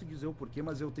não posso dizer o porquê,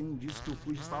 mas eu tenho indício que o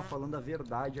Fuji estava falando a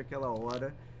verdade aquela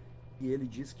hora. E ele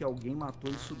disse que alguém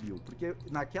matou e subiu. Porque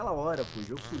naquela hora,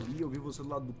 Fuji, eu subi, eu vi você do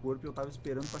lado do corpo e eu tava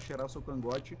esperando pra cheirar o seu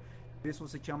cangote, ver se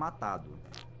você tinha matado.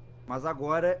 Mas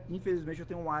agora, infelizmente, eu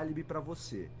tenho um álibi pra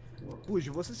você.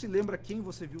 Fuji, você se lembra quem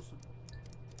você viu subir?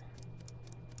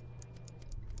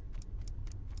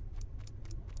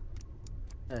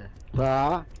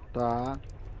 Tá.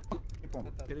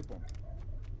 Aquele ponto.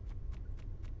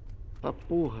 Tá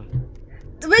porra.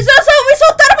 Mas me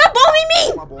soltaram uma bomba em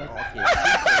mim! Uma bomba, ok.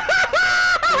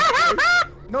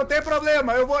 Não tem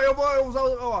problema, eu vou usar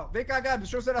ó, vem cá, Gabi,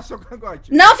 deixa eu cheirar seu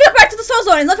cangote. Não fica perto dos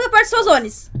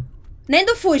Souzones, Nem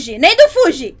do Fuji.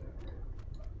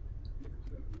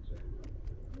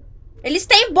 Eles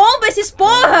têm bomba, esses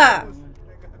porra!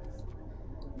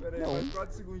 Pera aí, mais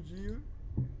 4 segundinhos.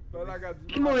 Vai lá, Gabi.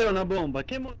 Quem morreu na bomba?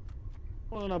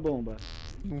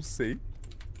 Não sei.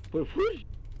 Foi o Fuji?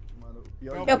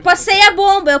 Eu passei a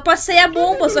bomba,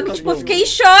 só que tipo, eu fiquei em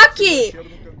choque.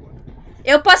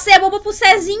 Eu passei a bomba pro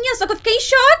Cezinha, só que eu fiquei em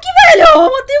choque, velho.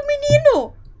 Eu matei o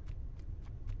menino.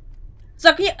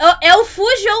 Só que é o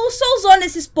Fuji ou o Soulzone,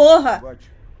 esses porra.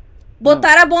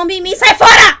 Botaram a bomba em mim. Sai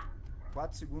fora!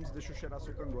 4 segundos, deixa eu cheirar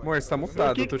seu cangote. Amor, você tá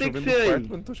mutado. Eu tô chamando do quarto, mas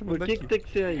não tô chamando daqui. Por que tem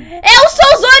que ser aí? É o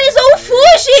Soulzones ou o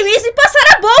Fuji! Me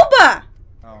passaram a bomba!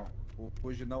 Não, o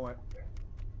Fuji não é...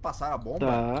 Passaram a bomba?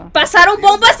 Tá. Passaram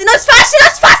bomba assim. Não se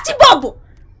faz de bobo!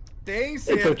 Tem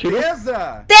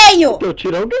certeza? Tenho! Eu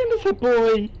tiro alguém dessa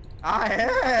porra aí. Ah,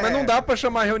 é? Mas não dá pra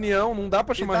chamar reunião, não dá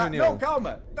pra chamar reunião. Não,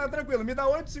 calma. Tá tranquilo, me dá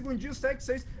 8 segundinhos, 7,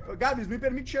 6. Gabs, me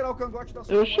permite cheirar o cangote da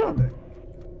sua Eu chamo.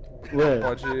 Ué.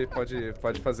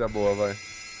 Pode fazer a boa, vai.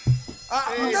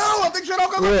 Ah, não, eu tenho que cheirar o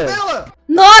cangote dela!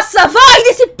 Nossa, vai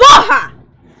desse porra!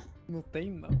 Não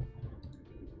tem, não.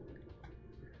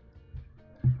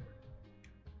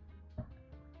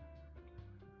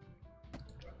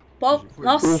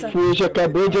 Nossa. O Fuji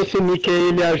acabou de assumir que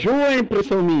ele a Ju ou é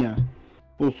impressão minha?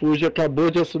 O Fuji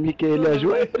acabou de assumir que ele a Ju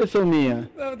ou é impressão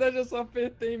minha? Na verdade eu só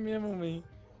apertei mesmo, man.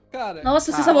 Cara...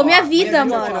 Nossa, você salvou minha vida,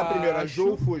 mano. Primeiro, a Ju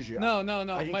ou o Fuji? Não,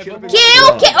 mas vamos...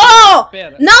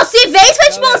 Não se vem com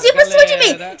as mãozinhas pra cima de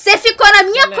mim. Você ficou na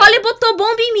minha cola e botou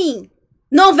bomba em mim.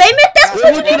 Não vem meter essa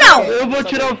cima de mim, não. Eu vou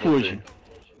tirar o Fuji.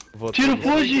 Tira o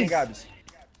Fuji.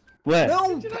 Ué.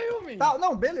 Não, tá,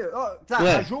 não, beleza. Tá,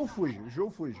 a Ju ou o Fuji? Ju ou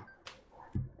o Fuji?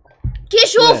 Que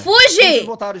Ju, Fuji?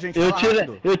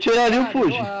 Eu tiraria o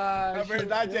Fuji. Na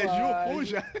verdade é Ju,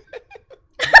 Fuja.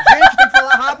 Gente, tem que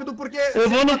falar rápido porque... Eu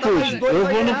vou no Fuji.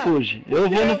 Eu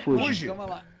vou no Fuji.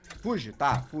 Fuji,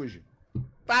 tá, Fuji.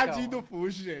 Tadinho do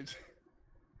Fuji, gente.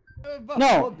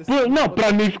 Não,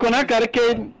 pra mim ficou na cara que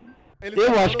ele...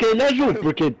 Eu acho que ele é Ju,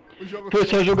 porque... Foi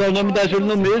só jogar o nome da Ju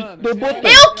no meio do botão.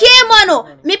 Eu o que,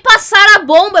 mano? Me passaram a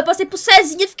bomba, eu passei pro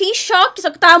Cezinha e fiquei em choque, só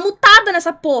que eu tava mutada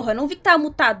nessa porra, não vi que tava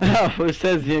mutado. Ah, foi o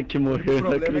Cezinha que morreu, O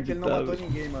problema é que ele não matou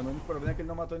ninguém, mano. O único problema é que ele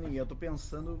não matou ninguém. Eu tô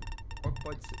pensando qual que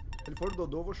pode ser. Se ele for o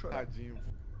Dodô, eu vou chorar. Tadinho.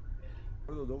 Se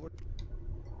for o Dodô, eu vou chorar.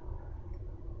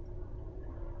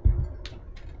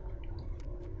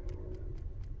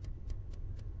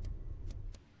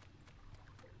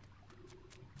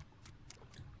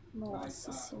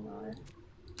 Nossa senhora.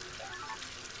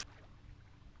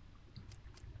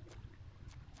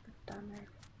 Tá, merda.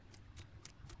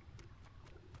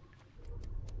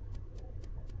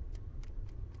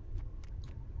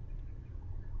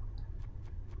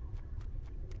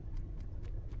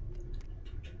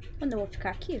 Mano, eu vou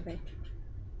ficar aqui, velho.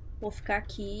 Vou ficar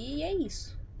aqui e é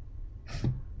isso.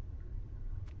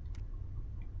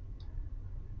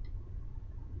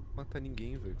 Mata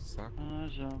ninguém, velho, que saco. Ah,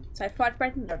 já. Sai fora de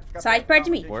perto de mim. Sai de perto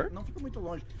de mim. Não fica muito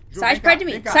longe. Sai de perto de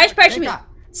mim. Sai de perto de mim.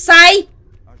 Sai!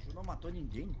 A Ju não matou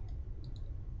ninguém?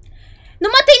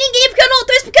 Não matei ninguém porque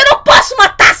eu não posso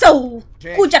matar, seu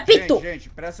cu de apito! Gente,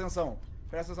 presta atenção.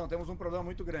 Presta atenção, temos um problema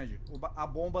muito grande. A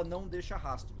bomba não deixa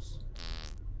rastros.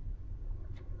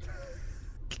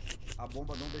 A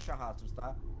bomba não deixa rastros,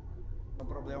 tá? É um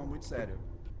problema muito sério.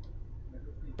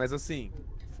 Mas assim,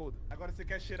 foda. Agora você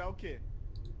quer cheirar o quê?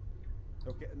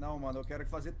 Não, mano, eu quero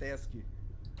fazer task.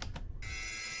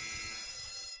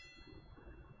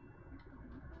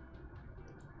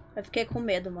 Eu fiquei com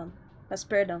medo, mano. Peço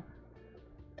perdão.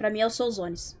 Pra mim é o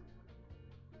Soulzones.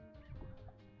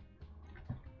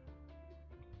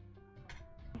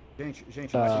 Gente,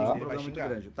 tá. mas tem um problema muito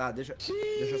grande. Tá, deixa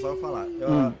só eu falar.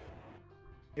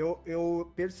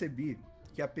 Eu percebi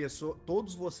que a pessoa...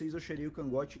 Todos vocês eu cheirei o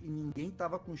cangote e ninguém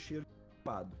tava com cheiro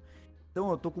culpado. Então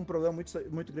eu tô com um problema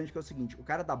muito grande que é o seguinte. O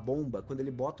cara da bomba, quando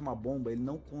ele bota uma bomba, ele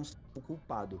não consta o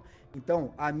culpado.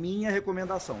 Então, a minha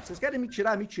recomendação... Vocês querem me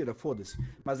tirar? Me tira, foda-se.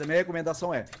 Mas a minha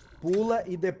recomendação é... Pula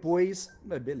e depois...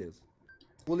 Beleza.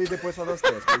 Pula e depois faz as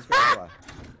testes. É isso que eu vou falar.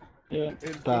 Ele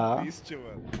ficou triste,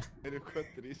 mano. Ele ficou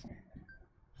triste.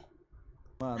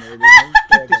 Mano, ele não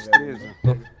pega,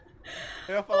 velho.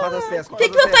 Eu ia falar... Faz as testes. Quem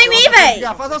que botou em mim,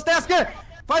 velho? Faz as testes!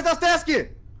 Faz as testes!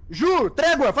 Ju,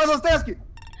 trégua, faz as testes!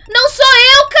 Não sou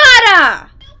eu, cara!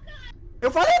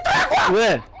 Eu falei trégua!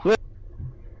 Ué.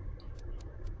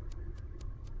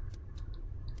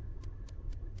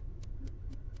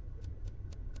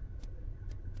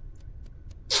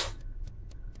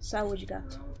 Saúde,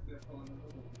 gato.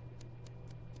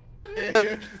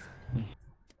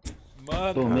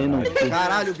 Mano, tomei no cu.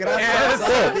 Caralho, graças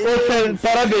a Deus.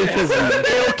 Parabéns, Cezinha.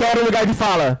 Eu quero o lugar de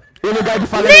fala. O lugar de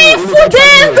fala. Nem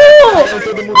fudendo!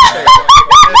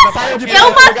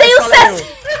 Eu matei o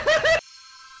Cezinha!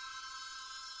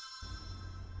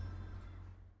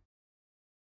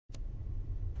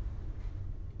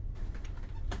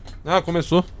 Ah,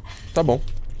 começou. Tá bom.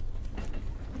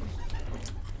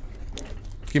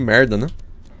 Que merda, né?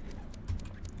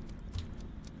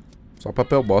 Só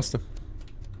papel bosta.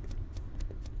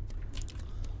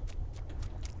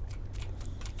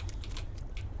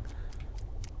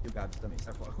 E o Gabs também,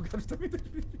 sai fora. O Gabs também tá de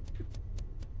vídeo.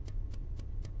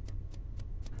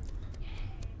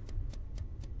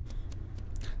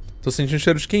 Tô sentindo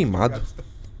cheiro de queimado.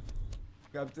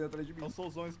 Gabs tá atrás de mim. O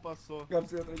Souzones passou.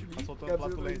 Gabs tá atrás de mim. Tá soltando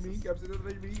flatulências. Gabs tá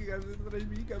atrás de mim. Gabs tá atrás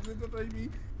de mim. Gabs tá atrás de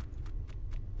mim.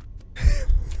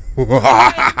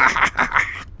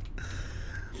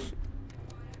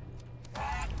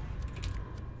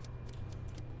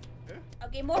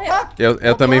 Alguém morreu.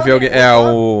 Eu também vi alguém. É,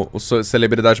 o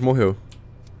celebridade morreu.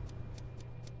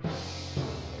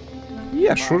 Ih,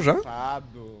 achou já?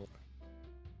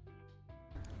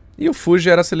 E o Fuji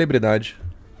era celebridade.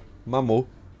 Mamou.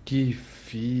 Que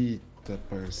fita,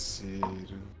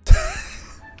 parceiro.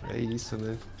 É isso,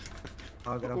 né?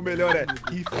 O melhor é,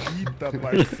 que fita,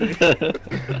 parceiro.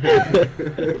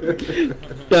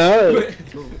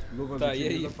 Tá, e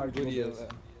aí, Gurila?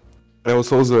 É o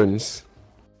Souzones.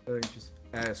 Antes.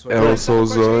 É o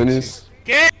Souzones.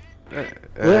 Quê?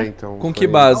 Então. Com que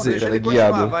base? Deixa ele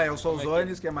guiado. Vai, é o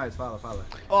Souzones, o que mais? Fala.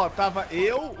 Ó, tava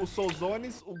eu, o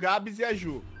Souzones, o Gabs e a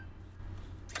Ju.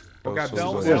 O Gabs,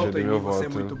 Souzones, você votou dei em mim, meu você é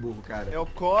voto. muito burro, cara. É o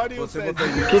Core e o Você Cezinha. votou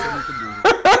em mim, você é muito burro.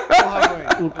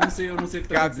 Eu não sei o que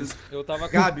tá Gabs, acontecendo. Eu tava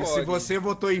com Gabs, o se Core. você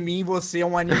votou em mim, você é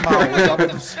um animal.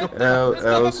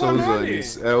 É o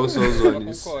Souzones. É o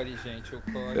Souzones. O Core, gente, o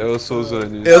Core. É o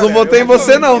Souzones. Eu não votei em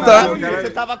você não, tá?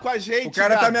 Você tava com a gente, O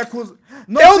cara tá Gabs. me acusando.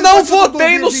 Eu não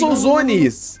votei no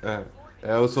Souzones!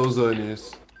 É o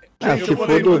Souzones. Ah, se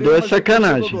for Dodô é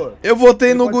sacanagem. Eu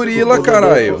votei no Gurila,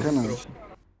 caralho.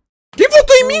 Quem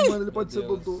votou em mim? Mano, ele pode ser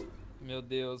Dodô. Meu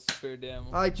Deus, perdemos.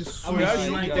 Ai, que sonho.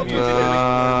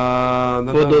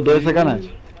 For Dodô é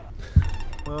sacanagem.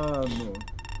 Mano.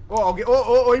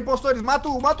 Ô, impostores, mata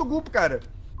o Gupo, cara.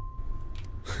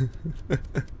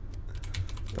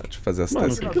 Tá, deixa eu fazer as Mano, o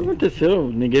testes que aqui. aconteceu?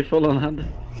 Ninguém falou nada.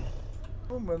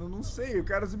 Pô, mano, não sei. O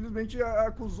cara simplesmente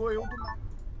acusou eu do nada.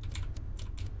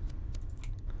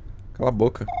 Cala a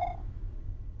boca.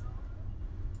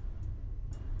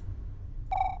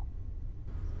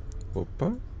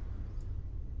 Opa.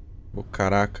 Ô,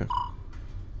 caraca.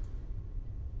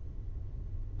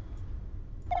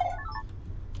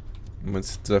 Mano,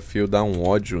 esse desafio dá um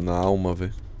ódio na alma,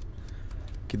 velho.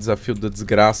 Que desafio da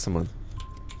desgraça, mano.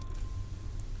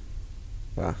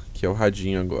 Tá, aqui é o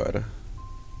radinho agora.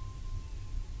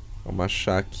 Vamos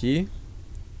achar aqui.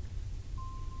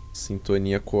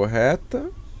 Sintonia correta.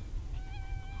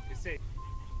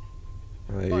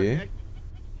 Aí.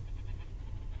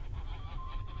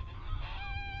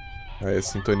 Aí,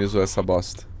 sintonizou essa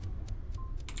bosta.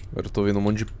 Agora eu tô vendo um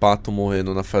monte de pato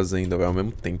morrendo na fazenda, velho, ao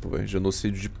mesmo tempo, velho.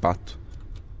 Genocídio de pato.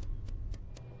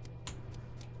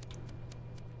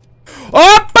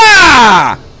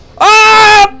 Opa!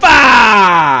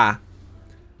 Opa!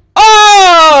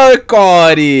 Ô,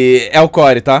 Core! É o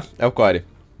Core, tá? É o Core.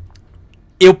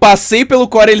 Eu passei pelo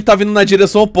Core, ele tá vindo na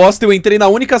direção oposta. Eu entrei na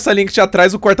única salinha que tinha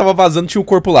atrás, o Core tava vazando, tinha um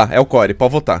corpo lá. É o Core,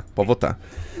 pode votar, pode votar.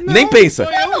 Não, nem pensa.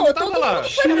 Eu tava lá.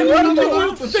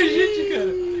 Tem gente, cara.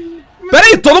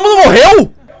 Peraí, todo mundo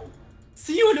morreu?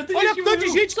 Sim, olha, tem Olha gente tanto de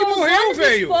gente que morreu,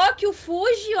 velho. O Spock, o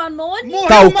Fuji, o Anony.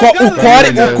 Tá, o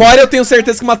Core eu tenho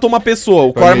certeza que matou uma pessoa.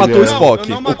 O Core matou o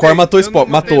Spock. O Core matou o Spock.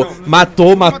 Matou.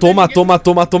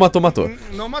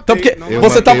 Então porque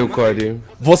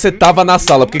você tava na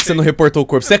sala, por que você não reportou o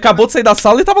corpo? Você acabou de sair da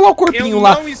sala e tava lá o corpinho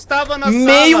lá. Eu não estava na sala.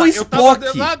 Meio Spock.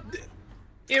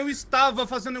 Eu estava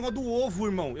fazendo negócio do ovo,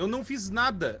 irmão. Eu não fiz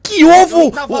nada. Que ovo?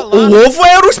 O ovo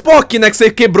era o Spock, né? Que você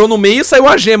quebrou no meio e saiu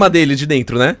a gema dele de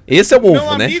dentro, né? Esse é o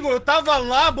ovo, né? Meu amigo, eu tava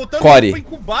lá botando Core. pra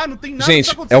incubar, não tem nada.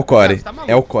 Gente, é o Core.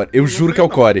 É o Core. Eu juro que é o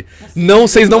Core. Não,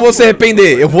 vocês não vão se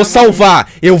arrepender. Eu vou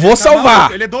salvar. Eu vou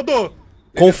salvar. Ele é Dodô.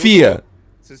 Confia.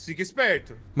 Você fica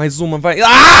esperto. Mais uma, vai.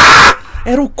 Ah!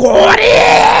 Era o Core!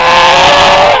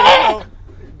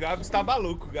 O Gabs tá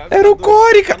maluco. Era o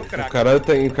Core, cara.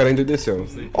 O cara endureceu.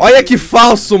 Olha que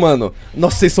falso, mano.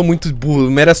 Nossa, vocês são muito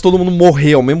burros. Merece todo mundo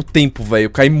morrer ao mesmo tempo, velho.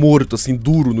 Cair morto, assim,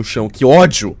 duro no chão. Que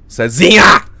ódio.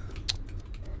 Cezinha!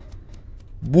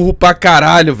 Burro pra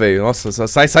caralho, velho. Nossa,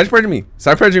 sai de perto de mim.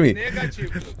 Sai de perto de mim.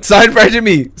 Negativo. Sai de perto de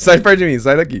mim. Sai de perto de mim.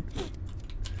 Sai daqui.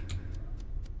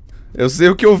 Eu sei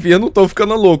o que eu vi, eu não tô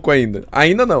ficando louco ainda.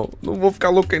 Ainda não. Não vou ficar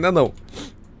louco ainda não.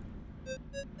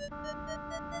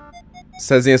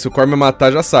 Cezinha, se o Core me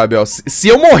matar, já sabe, ó. Se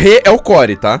eu morrer, é o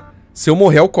Core, tá? Se eu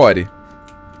morrer, é o Core.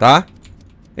 Tá?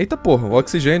 Eita porra, o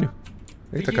oxigênio.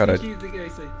 Eita caralho.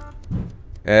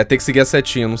 É, tem que seguir a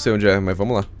setinha, não sei onde é, mas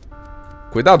vamos lá.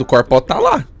 Cuidado, o Core pode tá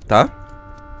lá, tá?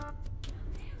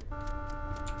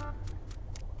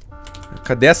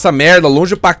 Cadê essa merda?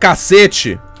 Longe pra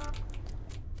cacete.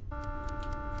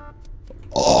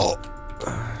 Oh.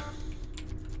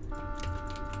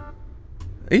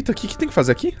 Eita, o que tem que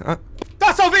fazer aqui? Ah.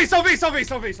 Tá, salvei.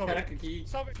 Caraca, que...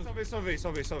 Salvei.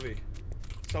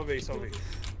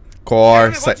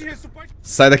 Cor,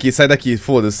 sai daqui,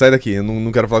 foda-se, sai daqui. Eu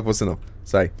não quero falar com você, não.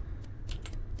 Sai.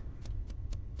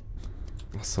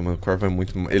 Nossa, mano, o Cor vai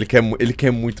muito... Ele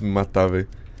quer muito me matar, velho.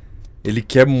 Ele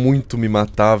quer muito me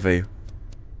matar, velho.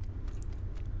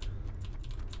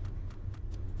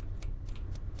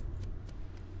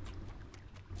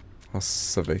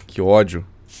 Nossa, velho, que ódio.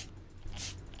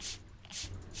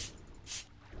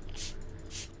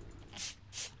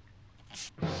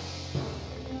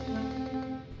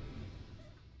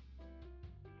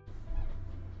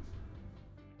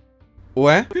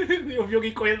 Ué? Eu vi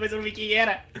alguém correndo, mas eu não vi quem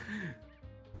era.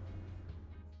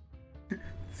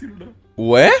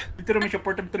 Ué? Literalmente a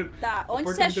porta me trancou. Tá,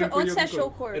 onde você achou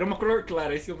o corpo? Era uma cor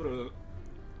clara, esse é o problema.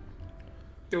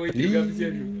 Então eu entrei Gabs e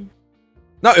Aju.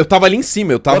 Não, eu tava ali em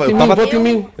cima, eu tava em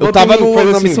mim. Eu tava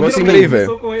na missão de spray,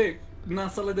 velho. Na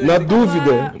sala da... Na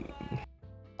dúvida.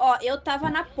 Ó, eu tava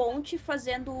na ponte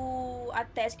fazendo a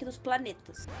task dos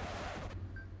planetas.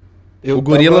 O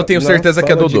Gurila eu tenho certeza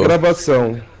que é Dodô. De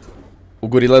gravação. O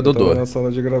Gorila é Dodô. Eu tava na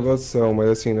sala de gravação, mas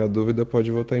assim, na dúvida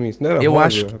pode votar em mim. Não era eu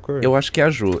rosa, acho que é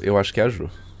a Ju, eu acho que é a Ju.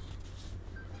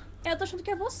 Eu tô achando que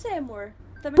é você, amor.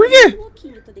 Também por quê? Um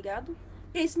louquinho, tá ligado?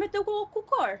 Ele se meteu com o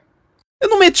Cor. Eu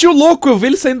não meti o louco, eu vi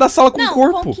ele saindo da sala com o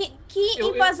corpo. Que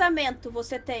embasamento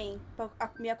você tem pra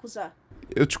me acusar?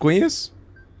 Eu te conheço.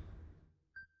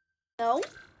 Não?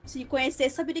 Se me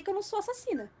conhecesse, saberia que eu não sou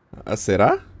assassina. Ah,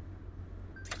 será?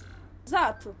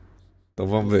 Exato. Então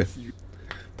vamos ver.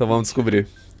 Então vamos descobrir.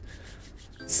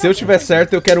 Se eu tiver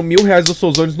certo, eu quero R$1000 dos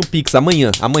Souzones no Pix.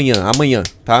 Amanhã,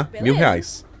 tá?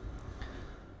 Beleza.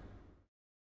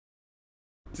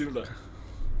 R$1000.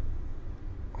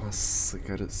 Nossa,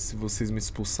 cara, se vocês me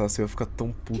expulsassem, eu ia ficar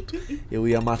tão puto. Eu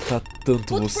ia matar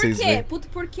tanto vocês, velho. Puto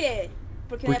por quê?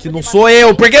 Porque não sou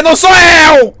eu! Porque não sou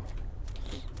eu!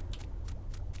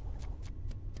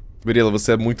 Gurila,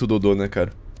 você é muito Dodô, né,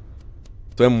 cara?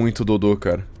 Tu é muito Dodô,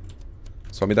 cara.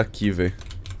 Some daqui, velho.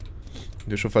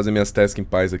 Deixa eu fazer minhas tasks em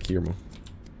paz aqui, irmão.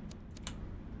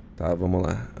 Tá, vamos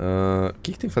lá. O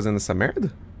que tem que fazer nessa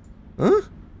merda? Hã?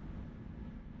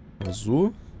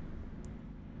 Azul.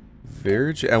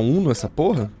 Verde. É Uno essa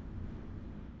porra?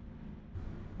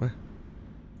 Ué?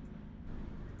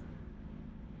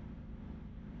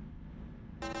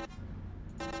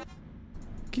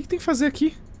 O que tem que fazer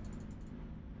aqui?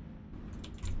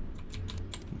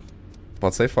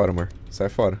 Pode sair fora, amor. Sai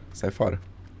fora, sai fora.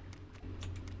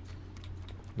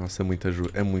 Nossa, é muita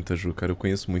Ju, cara. Eu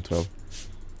conheço muito ela.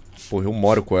 Porra, eu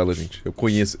moro com ela, gente. Eu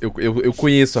conheço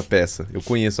a peça. Eu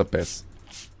conheço a peça.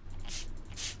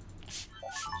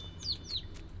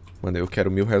 Mano, eu quero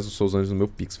R$1000 dos Souzones no meu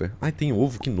Pix, velho. Ai, tem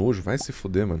ovo, que nojo. Vai se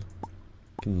fuder, mano.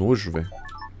 Que nojo, velho.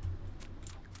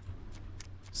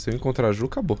 Se eu encontrar a Ju,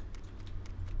 acabou.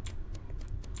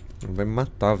 Ela vai me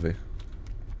matar, velho.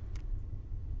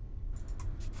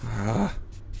 Ah.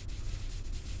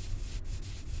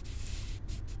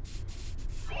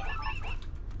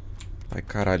 Ai,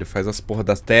 caralho, faz as porra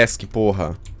das tasks,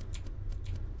 porra.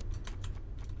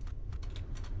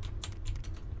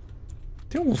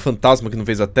 Tem algum fantasma que não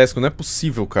fez a task? Não é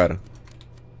possível, cara.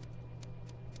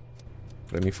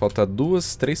 Pra mim falta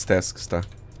 2, 3 tasks, tá?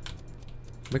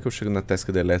 Como é que eu chego na task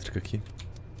da elétrica aqui?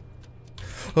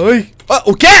 Ai! Ah,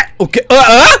 o quê? O quê?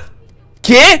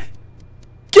 Que?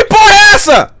 Que porra é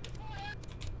essa?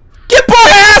 Que porra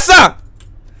é essa?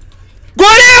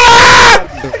 Gurila!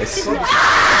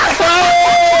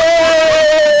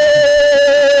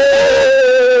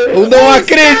 Eu não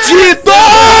acredito!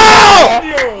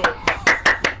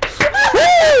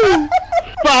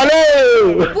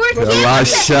 Valeu! Por quê?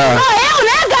 Relaxa. Sou eu,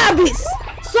 né, Gabs?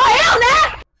 Sou eu,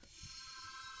 né?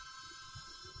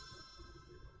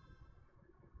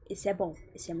 Esse é bom.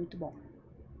 Esse é muito bom.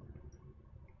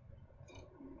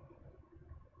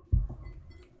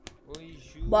 Oi,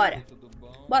 Ju. Bora. Tudo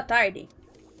bom? Boa tarde.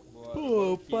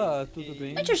 Opa, tudo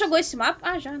bem? A gente já jogou esse mapa?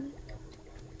 Ah, já, né?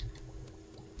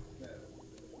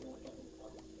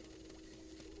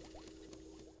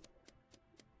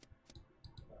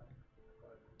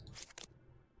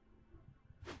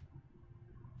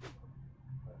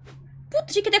 Puta,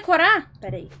 tinha que decorar.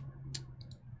 Pera aí.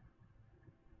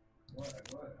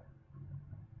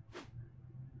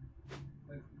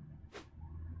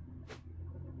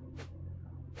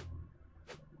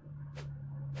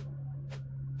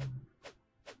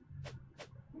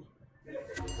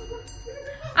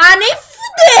 Ah, nem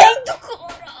fudendo,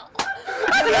 cara.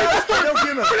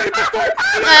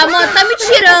 Ah, mano, tá me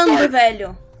tirando,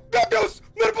 velho. Meu Deus,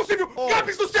 não era possível.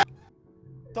 Gabs do céu.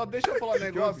 Só deixa eu falar um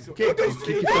negócio. O que tá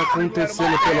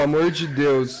acontecendo, pelo amor de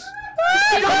Deus?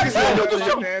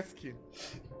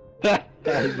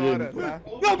 Não,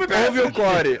 ouve o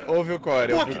core, ouve o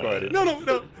core. Não,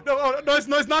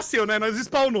 nós nasceu, né? Nós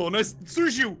spawnou, nós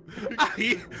surgiu.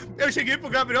 Aí, eu cheguei pro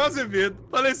Gabriel Azevedo,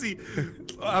 falei assim,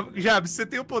 Jabs, você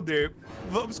tem o poder,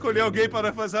 vamos escolher alguém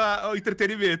para fazer o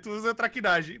entretenimento, usa a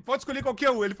traquinagem. Pode escolher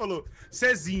qualquer um, ele falou,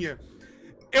 Cezinha.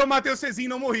 Eu matei o Cezinha e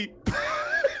não morri.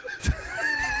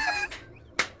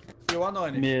 E o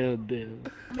Anony. Meu Deus.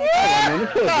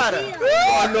 Cara,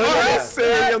 Eu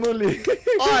sei, eu não li.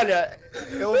 olha,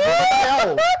 eu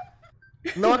real.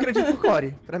 Não acredito no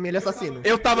Core. Pra mim ele é assassino.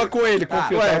 Eu tava com ele,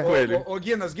 confio, eu tava com ele. Ô,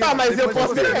 Guinness, Tá, mas eu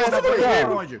posso ver essa,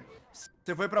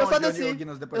 Você foi pra Eu só onde, desci.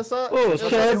 Guinness, depois? Eu só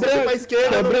Sobra, pra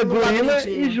esquerda, sobra no Gurila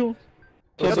labirintinho. e Ju.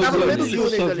 Eu tava no meio dos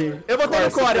túneis ali. Eu botei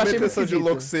no Core, achei muito meteção de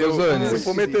louco seu. Se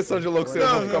for meteção de louco seu, eu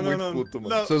vou ficar muito puto,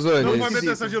 mano. Não foi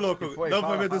meteção de louco. Não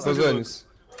foi meteção de louco.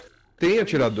 Tem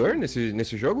atirador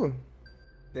nesse jogo?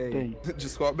 Tem.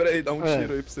 Descobre aí, dá um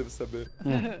tiro aí pra você saber.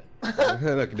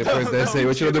 Que depois dessa aí, o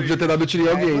atirador podia ter dado tiro em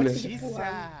alguém, né?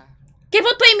 Quem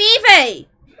votou em mim, véi?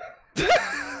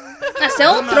 Você é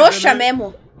um trouxa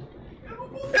mesmo.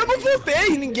 Eu não votei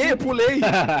em ninguém, eu pulei.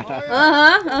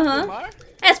 Aham.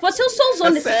 É, você pode ser um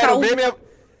soulzone nesse sério, carro. vem minha...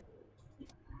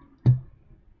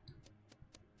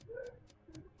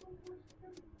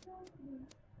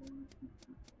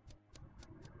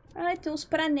 Ai, tem uns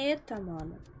planetas,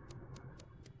 mano.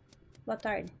 Boa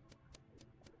tarde.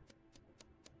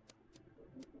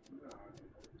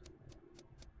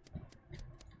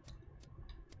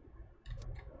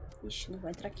 Ixi, não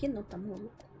vai entrar aqui não, tá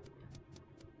maluco.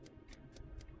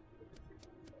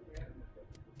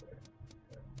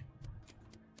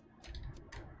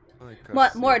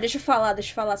 Amor, deixa eu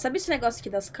falar. Sabe esse negócio aqui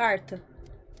das cartas?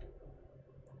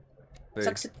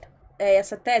 Só que você...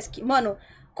 essa task... Mano,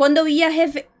 quando eu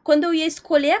ia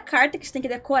escolher a carta, que você tem que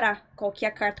decorar qual que é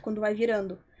a carta quando vai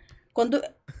virando. Quando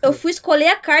eu fui escolher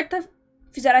a carta,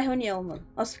 fizeram a reunião, mano.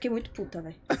 Nossa, fiquei muito puta,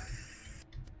 velho.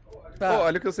 Tá.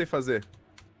 Olha o que eu sei fazer.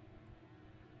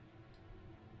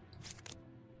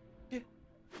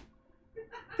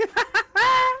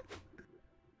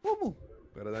 Como?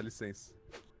 Agora dá licença.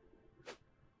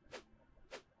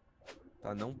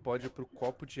 Tá, não pode ir pro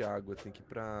copo de água, tem que ir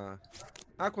pra...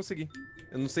 Ah, consegui.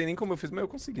 Eu não sei nem como eu fiz, mas eu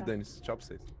consegui, Danis. Tchau pra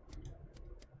vocês.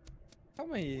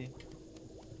 Calma aí.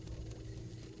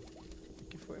 O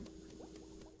que foi?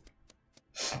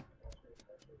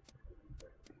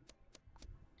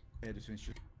 Eles vão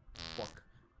encher foca.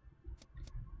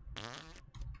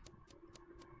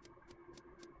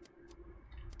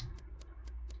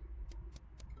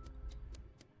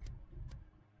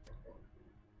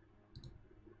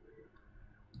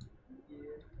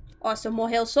 Ó, se eu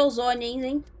morrer, eu sou zone,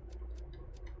 hein?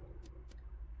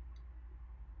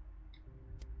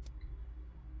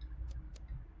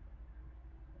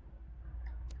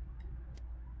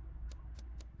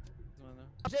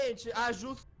 Gente, a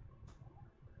Ju...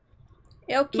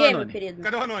 É o que, meu querido?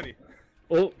 Cadê o Anony?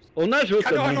 Ou na Ju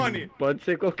Cadê o também. Anony? Pode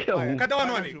ser qualquer um. Cadê o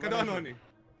Anony? Cadê o Anony?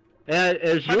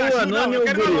 É Ju, Anony ou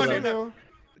Gurila?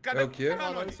 Cadê o quê? Cadê o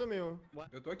Anony? Sumiu.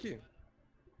 Eu tô aqui.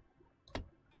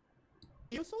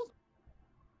 E eu sou...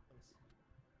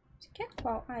 Esse aqui é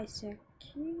qual? Ah, esse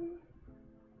aqui...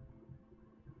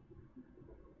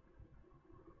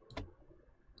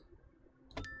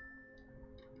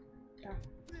 Tá.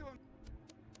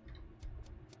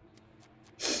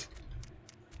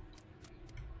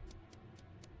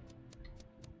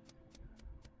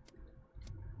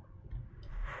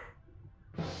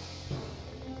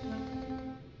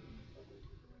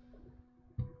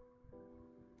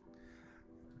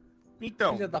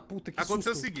 Então, Filha da puta, que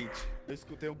aconteceu susto. o seguinte. Eu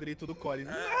escutei o grito do Core. O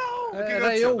que Era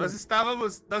aconteceu? eu. Nós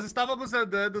estávamos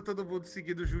andando, todo mundo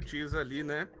seguindo juntinhos ali,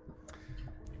 né?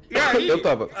 E aí, Eu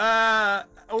tava.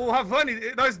 O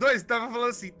Ravane, nós dois, tava falando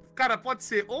assim, cara, pode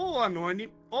ser ou o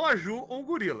Anony, ou a Ju, ou o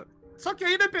Gurila. Só que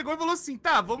aí ele pegou e falou assim,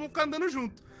 tá, vamos ficar andando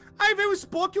junto. Aí veio o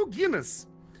Spock e o Guinness.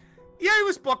 E aí o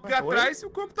Spock veio atrás e o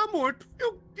corpo tá morto.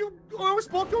 Ou é o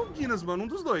Spock ou o Guinness, mano, um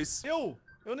dos dois.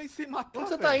 Eu nem sei matar. Onde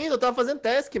você tá indo? Eu tava fazendo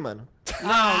task, mano.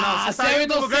 Não, Você é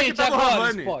do lugar que inocente tava o agora,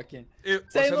 Ravane. Spock.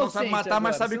 Você não sabe matar,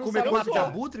 mas sabe comer corpo de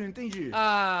abutre? Não entendi.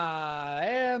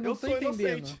 Não tô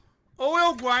entendendo. Ou é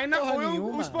o Guaina Porra ou é o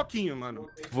nenhuma. Spockinho, mano.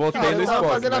 Votei Cara, no eu tava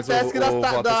Spock, fazendo a mas task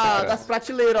das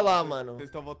prateleiras lá, mano. Vocês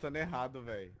estão votando errado,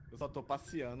 velho. Eu só tô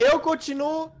passeando. Eu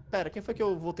continuo... Pera, quem foi que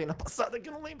eu votei na passada que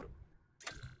eu não lembro?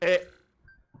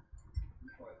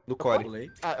 Do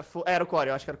Core. Era o Core,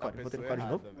 eu acho que era o Core. Votei no Core de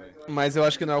novo. Mas eu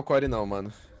acho que não é o Core não,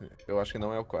 mano. Eu acho que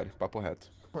não é o Core, papo reto.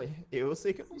 Eu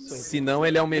sei que eu não sou. Se não,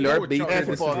 ele é o melhor baiter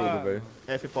desse jogo, velho.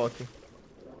 F-Pock.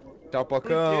 Tchau,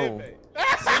 Pocão.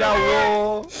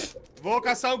 Tchau. Vou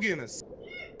caçar o Guinness.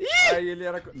 Aí ele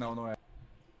era... Não, não é.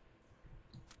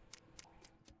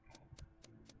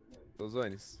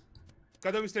 Zones.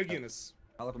 Cadê o Mr. Guinness?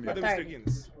 Fala comigo. Cadê o Mr.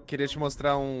 Guinness? Queria te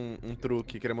mostrar um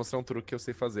truque. Queria mostrar um truque que eu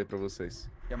sei fazer pra vocês.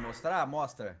 Quer mostrar?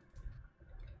 Mostra.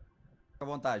 Fica à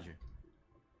vontade.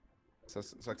 Só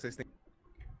que vocês têm...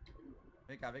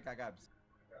 Vem cá, Gabs.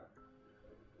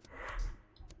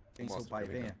 Tem seu pai,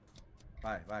 venha.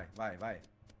 Vai.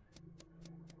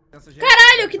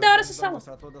 Caralho, que da hora essa sala.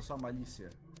 Mostrar toda a sua malícia.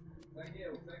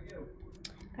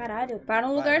 Caralho, para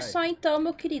um lugar só então,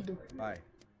 meu querido. Vai.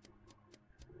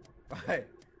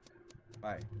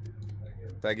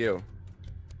 Segue eu.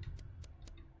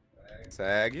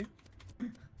 Segue.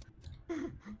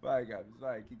 Vai, Gabs,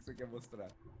 vai. O que você quer mostrar?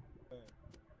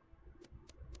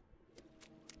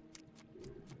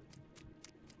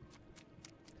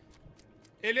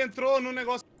 Ele entrou no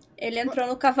negócio... Ele entrou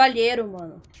no cavalheiro,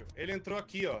 mano. Ele entrou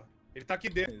aqui, ó. Ele tá aqui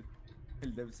dentro.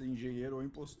 Ele deve ser engenheiro ou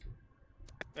impostor.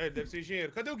 É, ele deve ser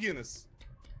engenheiro. Cadê o Guinness?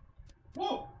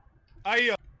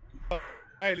 Aí, ó.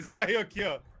 Aí, ele saiu aqui,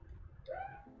 ó.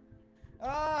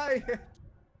 Ai!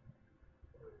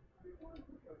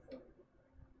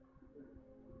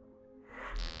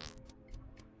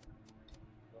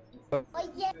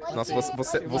 Nossa,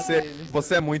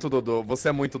 você é muito Dodô. Você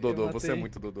é muito Dodô, velho. Você é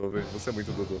muito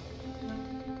Dodô.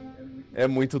 É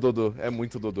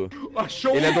muito Dodô.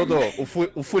 Achou. Ele é Dodô.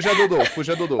 O Fuji é Dodô. O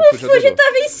Fuji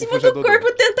tava em cima do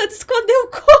corpo tentando esconder o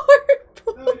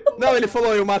corpo. Não, ele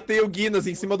falou, eu matei o Guinness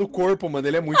em cima do corpo, mano.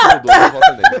 Ele é muito Dodô. Não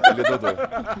vota nele.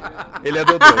 Ele é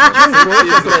Dodô.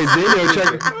 Tinha atrás dele, eu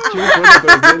tinha um coisa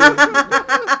atrás dele.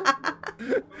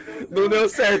 Não deu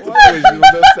certo, Fuji, não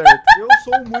deu certo. Eu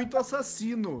sou muito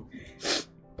assassino.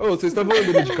 Ô, vocês estavam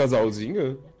andando de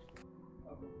casalzinho?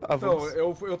 Então,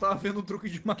 eu tava vendo um truque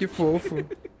de mágica. Que fofo.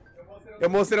 Eu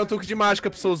mostrei um truque de mágica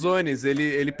pros seus zones,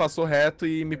 ele passou reto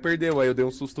e me perdeu, aí eu dei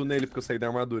um susto nele porque eu saí da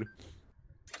armadura.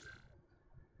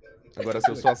 Agora se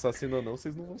eu sou assassino ou não,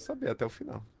 vocês não vão saber até o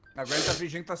final. Agora ele tá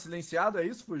fingindo que tá silenciado, é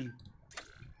isso, Fuji?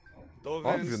 Tô vendo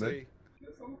Óbvio, isso né? aí.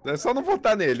 É só não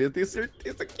votar nele, eu tenho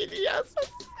certeza que ele é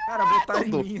assassino. Cara, votaram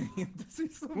em mim ainda.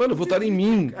 Mano, votaram em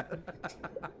mim.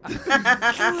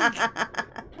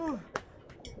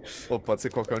 Pô, pode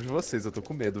ser qualquer um de vocês, eu tô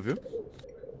com medo, viu?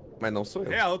 Mas não sou eu.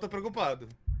 Real, eu tô preocupado.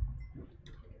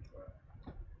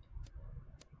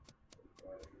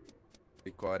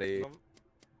 Picore.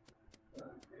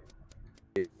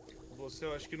 Você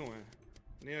eu acho que não é.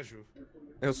 Nem a Ju.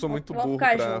 Eu sou muito Vamos burro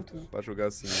ficar pra jogar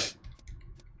assim.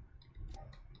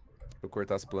 Eu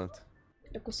cortar as plantas.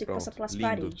 Eu consigo Pronto, passar pelas lindo.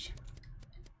 paredes.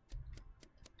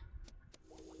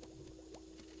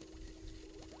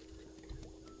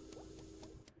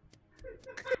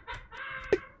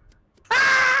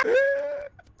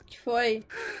 Que foi?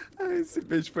 Ai, esse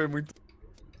beijo foi muito...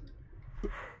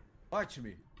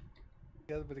 Mate-me.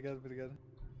 Obrigado.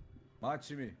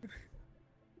 Mate-me.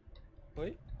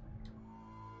 Oi?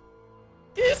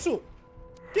 Que isso?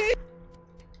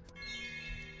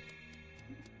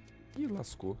 Ih,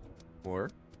 lascou.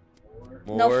 Amor.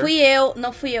 Não fui eu,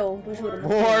 eu juro.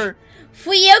 Amor.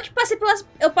 Fui eu que passei pelas...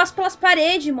 Eu passo pelas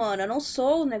paredes, mano. Eu não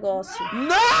sou o negócio.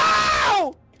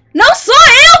 Não! Não sou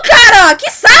eu, cara! Que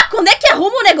saco! Onde é que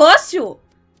arruma o negócio?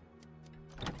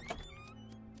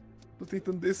 Tô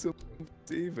tentando descer, eu não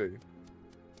sei, velho.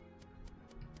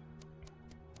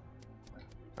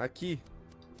 Aqui.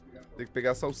 Tem que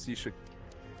pegar a salsicha.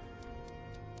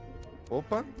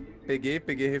 Opa. Peguei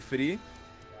refri.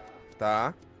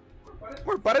 Tá.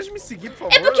 Amor, para de me seguir, por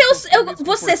favor. É porque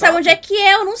você sabe onde é que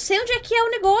é, eu não sei onde é que é o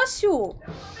negócio.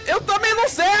 Eu também não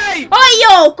sei!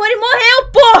 Oi, o Cory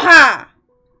morreu, porra!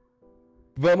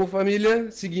 Vamos,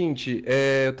 família. Seguinte,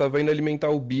 eu tava indo alimentar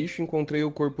o bicho, encontrei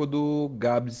o corpo do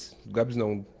Gabs. Gabs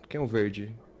não, quem é o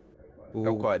verde? É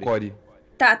o Cory.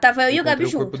 Tá, tava eu e o Gabi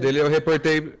Encontrei o corpo junto. dele,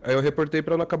 aí eu reportei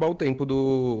pra não acabar o tempo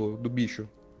do bicho.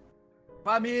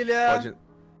 Família!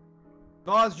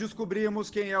 Nós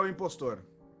descobrimos quem é o impostor.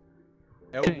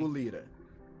 É o Gurila.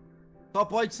 Só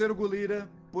pode ser o Gurila,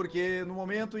 porque no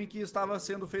momento em que estava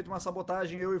sendo feita uma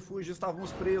sabotagem, eu e o Fuji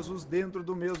estávamos presos dentro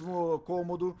do mesmo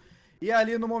cômodo. E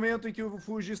ali no momento em que o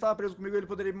Fuji estava preso comigo, ele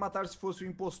poderia me matar se fosse o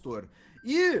impostor.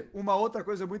 E uma outra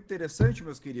coisa muito interessante,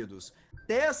 meus queridos.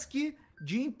 Task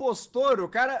de impostor. O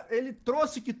cara, ele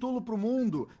trouxe Cthulhu pro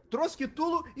mundo. Trouxe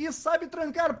Cthulhu e sabe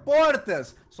trancar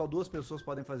portas. Só duas pessoas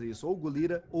podem fazer isso. Ou o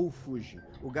Gurila ou o Fuji.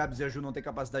 O Gabs e a Ju não tem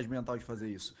capacidade mental de fazer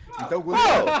isso. Então,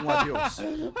 Gurila, um adeus.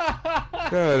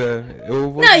 Cara,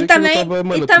 eu vou Não, dizer e também, que eu tava,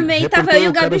 mano, e também tava eu e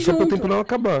o Gabi só pro junto. tempo não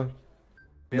acabar.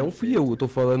 Não fui eu tô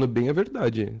falando bem a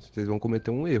verdade. Vocês vão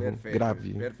cometer um erro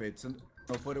grave. Perfeito. Se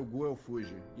não for o Gu, eu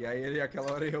fujo. E aí ele,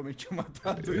 aquela hora, realmente tinha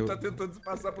matado e tá tentando se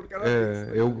passar por cada vez.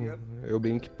 Eu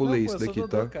bem que pulei isso daqui,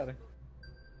 tá? Cara.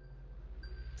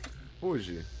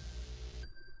 Fuge.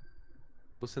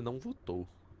 Você não votou.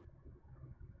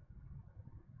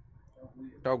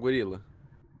 Tchau, Gurila.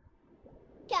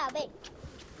 Tchau, bem.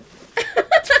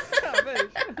 Tchau, beijo.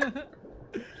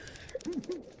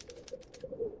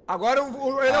 Agora ele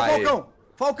é o Falcão!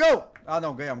 Falcão! Ah,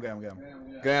 não, ganhamos.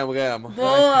 Ganhamos.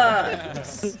 Boa!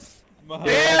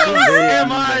 Deus é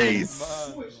mais!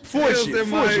 Fuge!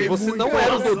 Você não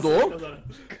era o Dodô?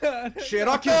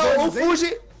 Xerox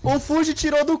o Fuji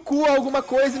tirou do cu alguma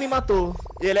coisa e me matou.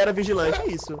 E ele era vigilante, é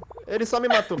isso. Ele só me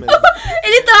matou mesmo.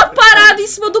 Ele tava parado em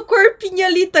cima do corpinho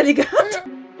ali, tá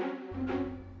ligado?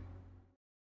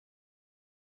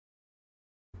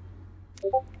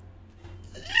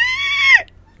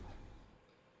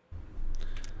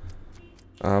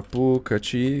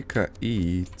 Apucatica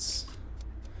eats.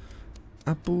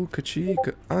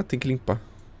 Apucatica. Ah, tem que limpar.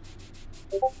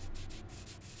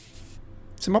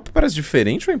 Esse mapa parece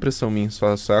diferente ou é impressão minha?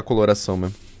 Só é a coloração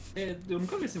mesmo. Eu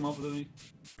nunca vi esse mapa também.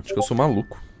 Acho que eu sou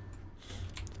maluco.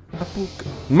 Apuca...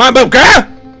 Mas o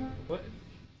quê?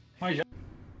 Mas já...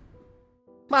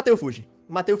 Matei o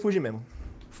Fuji mesmo.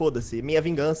 Foda-se, minha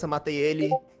vingança, matei ele.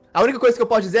 A única coisa que eu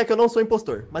posso dizer é que eu não sou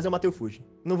impostor, mas eu matei o Fuji.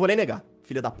 Não vou nem negar,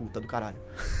 filha da puta do caralho.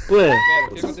 Ué? Pera,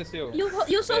 o que aconteceu?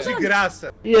 E o Souzone? De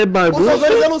graça. E é O bagunça?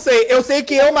 Souzone eu não sei. Eu sei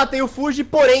que eu matei o Fuji,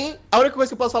 porém, a única coisa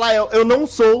que eu posso falar é eu não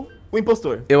sou o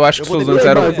impostor. Eu acho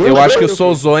que o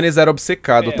Souzones era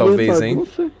obcecado, talvez, hein?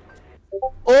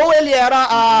 Ou ele era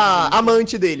a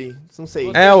amante dele, não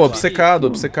sei. É, o obcecado,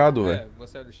 velho.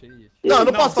 Você é do xerife. Não, eu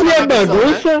não posso falar na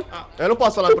profissão, né? Eu não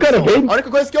posso falar na profissão. A única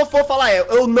coisa que eu for falar é,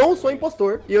 eu não sou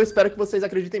impostor e eu espero que vocês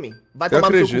acreditem em mim. Vai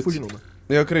tomar no seu cu, Fuji numa.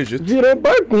 Eu acredito. Virou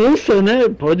bagunça, né?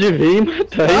 Pode vir e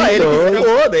matar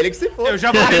ele que se foda. Eu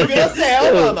já falei vira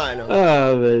selva, mano.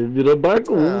 Ah, velho, virou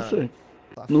bagunça.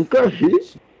 Nunca vi.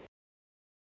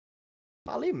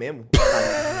 Falei mesmo.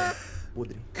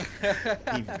 Podre.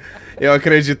 Eu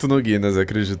acredito no Guinness,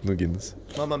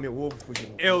 Mama meu ovo,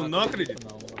 Fuji. Eu não acredito.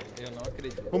 Não, eu não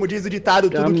acredito. Como diz o ditado,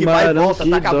 tudo que vai e volta,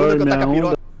 taca a bunda que eu taco a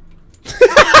piroca.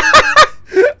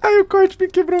 Ai, o corte me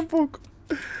quebrou um pouco.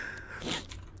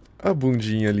 A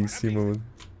bundinha ali em cima, mano.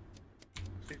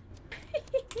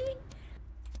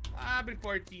 Abre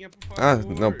portinha, por favor. Ah,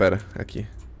 não, pera. Aqui.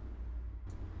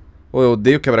 Ô, eu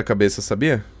odeio quebra-cabeça,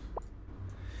 sabia?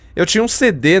 Eu tinha um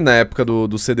CD na época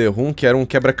do CD-ROM que era um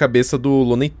quebra-cabeça do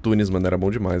Looney Tunes, mano. Era bom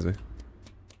demais, velho.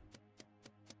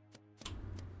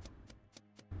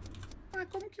 Ah,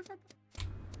 como que vai...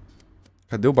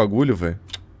 Cadê o bagulho, velho?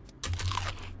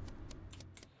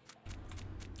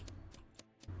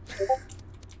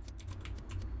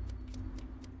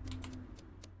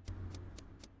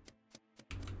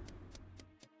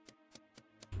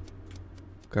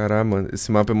 Caralho, mano. Esse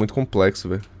mapa é muito complexo,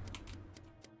 velho.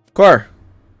 Cor!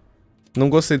 Não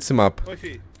gostei desse mapa. Oi,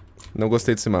 filho. Não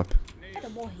gostei desse mapa. Eu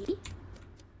morri?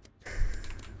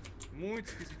 Muito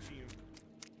esquisitinho.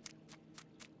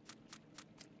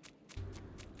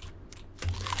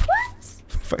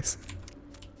 Faz.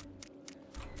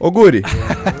 Ô, Guri!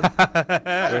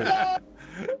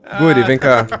 Guri, vem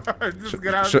cá.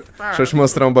 Desgraçado. Deixa eu te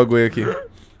mostrar um bagulho aqui.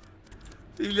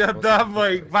 Filha da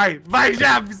mãe. Vai,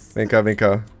 Jabs! Vem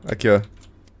cá. Aqui, ó.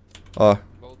 Ó.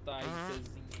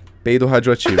 Peido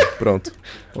radioativo. Pronto.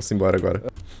 Posso ir embora agora.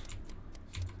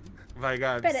 Vai,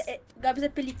 Gabs. Pera, Gabs é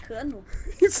pelicano?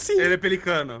 Sim. Ele é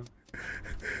pelicano.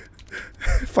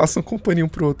 Façam companhia um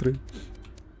pro outro aí.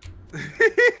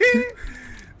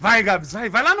 Vai, Gabs,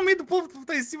 vai lá no meio do povo,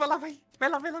 tá em cima lá, vai. Vai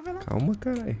lá. Calma,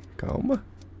 caralho. Calma.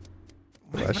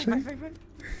 Vai.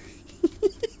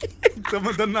 Tô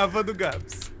mandando na van do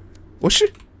Gabs.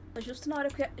 Oxi. Justo na hora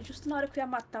que eu ia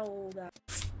matar o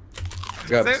Gabs.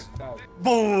 Gabs.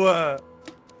 Boa!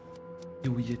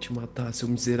 Eu ia te matar, seu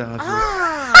miserável.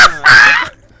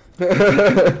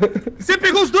 Você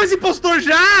pegou os dois impostores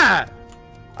já!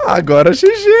 Agora GG,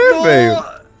 velho.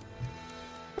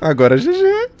 Agora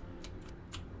GG.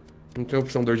 Não tem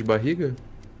opção dor de barriga?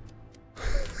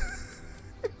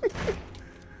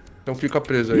 Então fica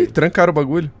preso aí. Ih, trancaram o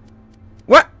bagulho.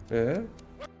 Ué? É?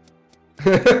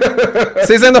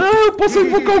 Vocês ainda... Ah, eu posso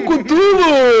invocar o Cthulhu!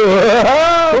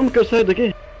 Como que eu saio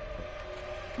daqui?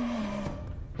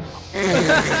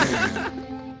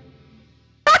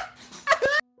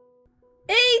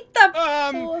 Eita,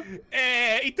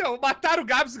 então, mataram o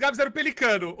Gabs era o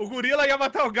pelicano. O Gurila ia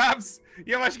matar o Gabs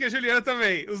e eu acho que a Juliana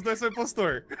também. Os dois são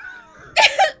impostor.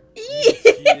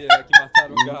 que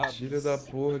mataram o Gabs. Mentira da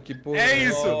porra, que porra. É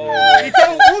isso. velho.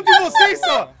 Então, um de vocês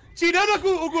só, tirando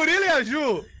o Gurila e a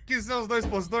Ju, que são os dois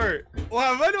impostores, o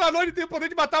Ravane e o Anony tem o poder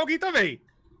de matar alguém também.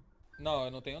 Não,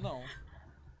 eu não tenho não.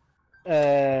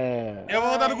 Eu vou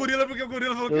votar no Gurila porque o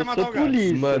Gurila falou que ia matar o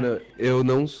Gabs. Mano, eu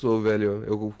não sou, velho.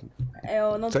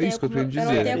 Eu não Só tenho isso que eu como, tenho que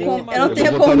dizer. eu não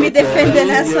tenho como me defender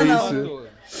nessa, não.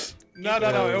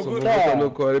 Não. Eu só vou votar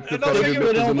no Core porque o cara me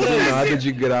fazendo nada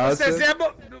de graça.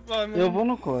 Eu vou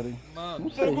no Core. Mano,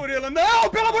 o Gurila. Não,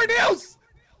 pelo amor de Deus!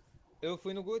 Eu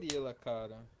fui no Gurila,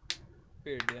 cara.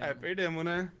 Perdemos.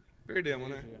 Perdemos,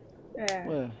 né?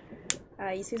 Ué.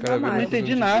 Aí vocês Cara, mamaram. não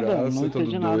entendi nada, graça, não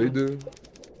entendi todo nada. doido.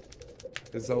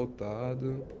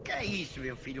 Exaltado. Que é isso,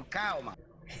 meu filho? Calma.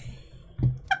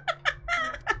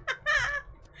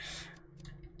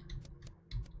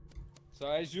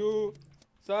 Sai, Ju.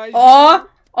 Sai, Ju. Ó!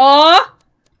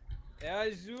 É a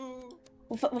Ju.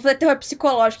 Vou fazer terror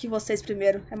psicológico em vocês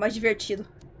primeiro. É mais divertido.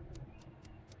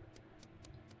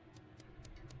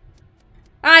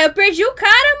 Ah, eu perdi o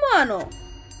cara, mano.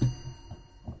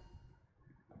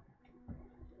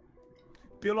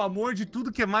 Pelo amor de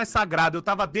tudo que é mais sagrado, eu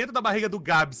tava dentro da barriga do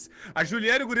Gabs. A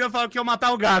Juliana e o Gurila falaram que iam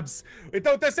matar o Gabs.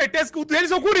 Então eu tenho certeza que um deles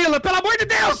é o Gurila, pelo amor de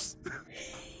Deus!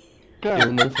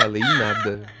 Eu não falei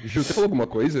nada. Ju, você falou alguma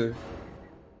coisa?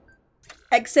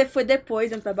 É que você foi depois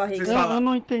dentro da barriga. Eu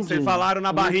não entendi. Vocês falaram na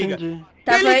Eu barriga. entendi.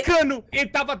 Pelicano! Ele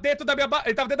tava dentro da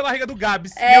barriga do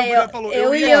Gabs. É, e o Gurila falou,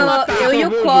 eu e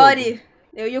o Core.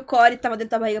 Eu e o Core tava dentro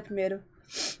da barriga primeiro.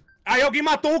 Aí alguém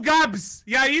matou o Gabs.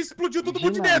 E aí explodiu todo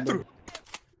mundo de dentro.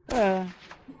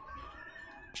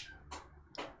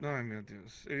 Ai, meu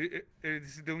Deus. Ele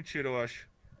se deu um tiro, eu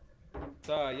acho.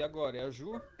 Tá, e agora? É a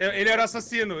Ju? Ele era o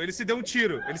assassino. Ele se deu um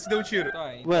tiro.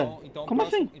 Tá, então como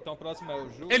próximo, assim? Então o próximo é o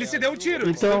Ju. Ele se deu um tiro.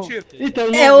 Então,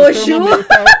 é o Ju.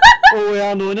 Ou é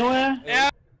a Anony ou é...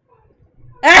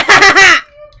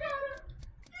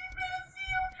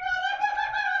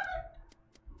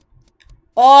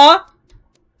 Ó!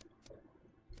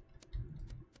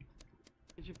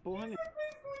 De porra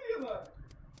nenhuma.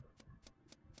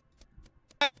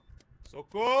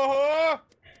 Socorro!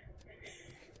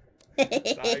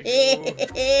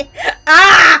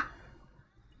 Ah!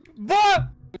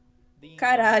 Boa!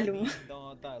 Caralho.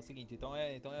 Então, tá, é o seguinte, então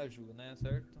é a Ju, né,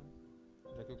 certo?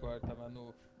 Já que o Core tava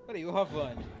no... Peraí, o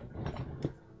Ravane.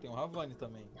 Tem um Ravane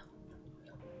também.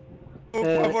 Por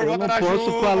favor, eu vota não na posso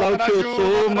Ju, falar o vota que na eu Ju,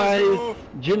 sou, vota na mas Ju.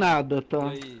 de nada, tá?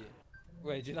 Aí.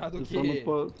 Ué, de nada o Eu só não quê?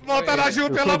 posso... Vota na Ju,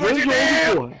 Eu pelo só amor vi de o jogo,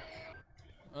 Deus! porra.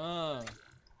 Ah,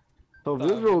 Só vi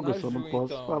Tá, o jogo, na eu só não Ju,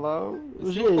 posso então. falar o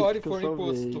se jeito o Core que eu for só vi.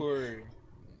 impostor...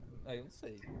 Aí eu não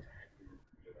sei.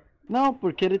 Não,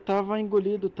 porque ele tava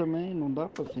engolido também, não dá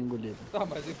pra ser engolido. Tá,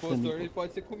 mas o impostor ele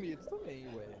pode ser comido também,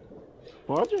 ué.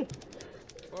 Pode?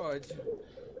 Pode.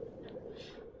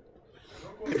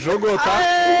 Jogou, tá?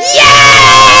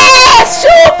 Yes!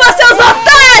 Chupa, seus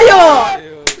otários!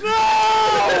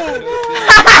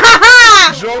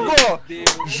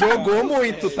 Jogou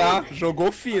muito, tá?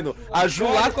 Jogou fino. A Ju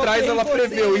lá atrás, ela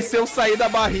preveu, e se eu sair da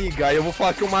barriga? Aí eu vou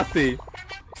falar que eu matei.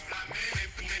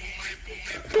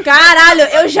 Caralho,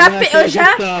 eu já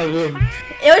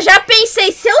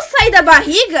pensei, se eu sair da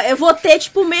barriga, eu vou ter,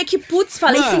 tipo, meio que, putz,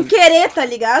 falei sem querer, tá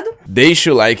ligado?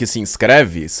 Deixa o like e se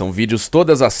inscreve, são vídeos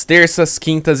todas as terças,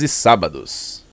 quintas e sábados.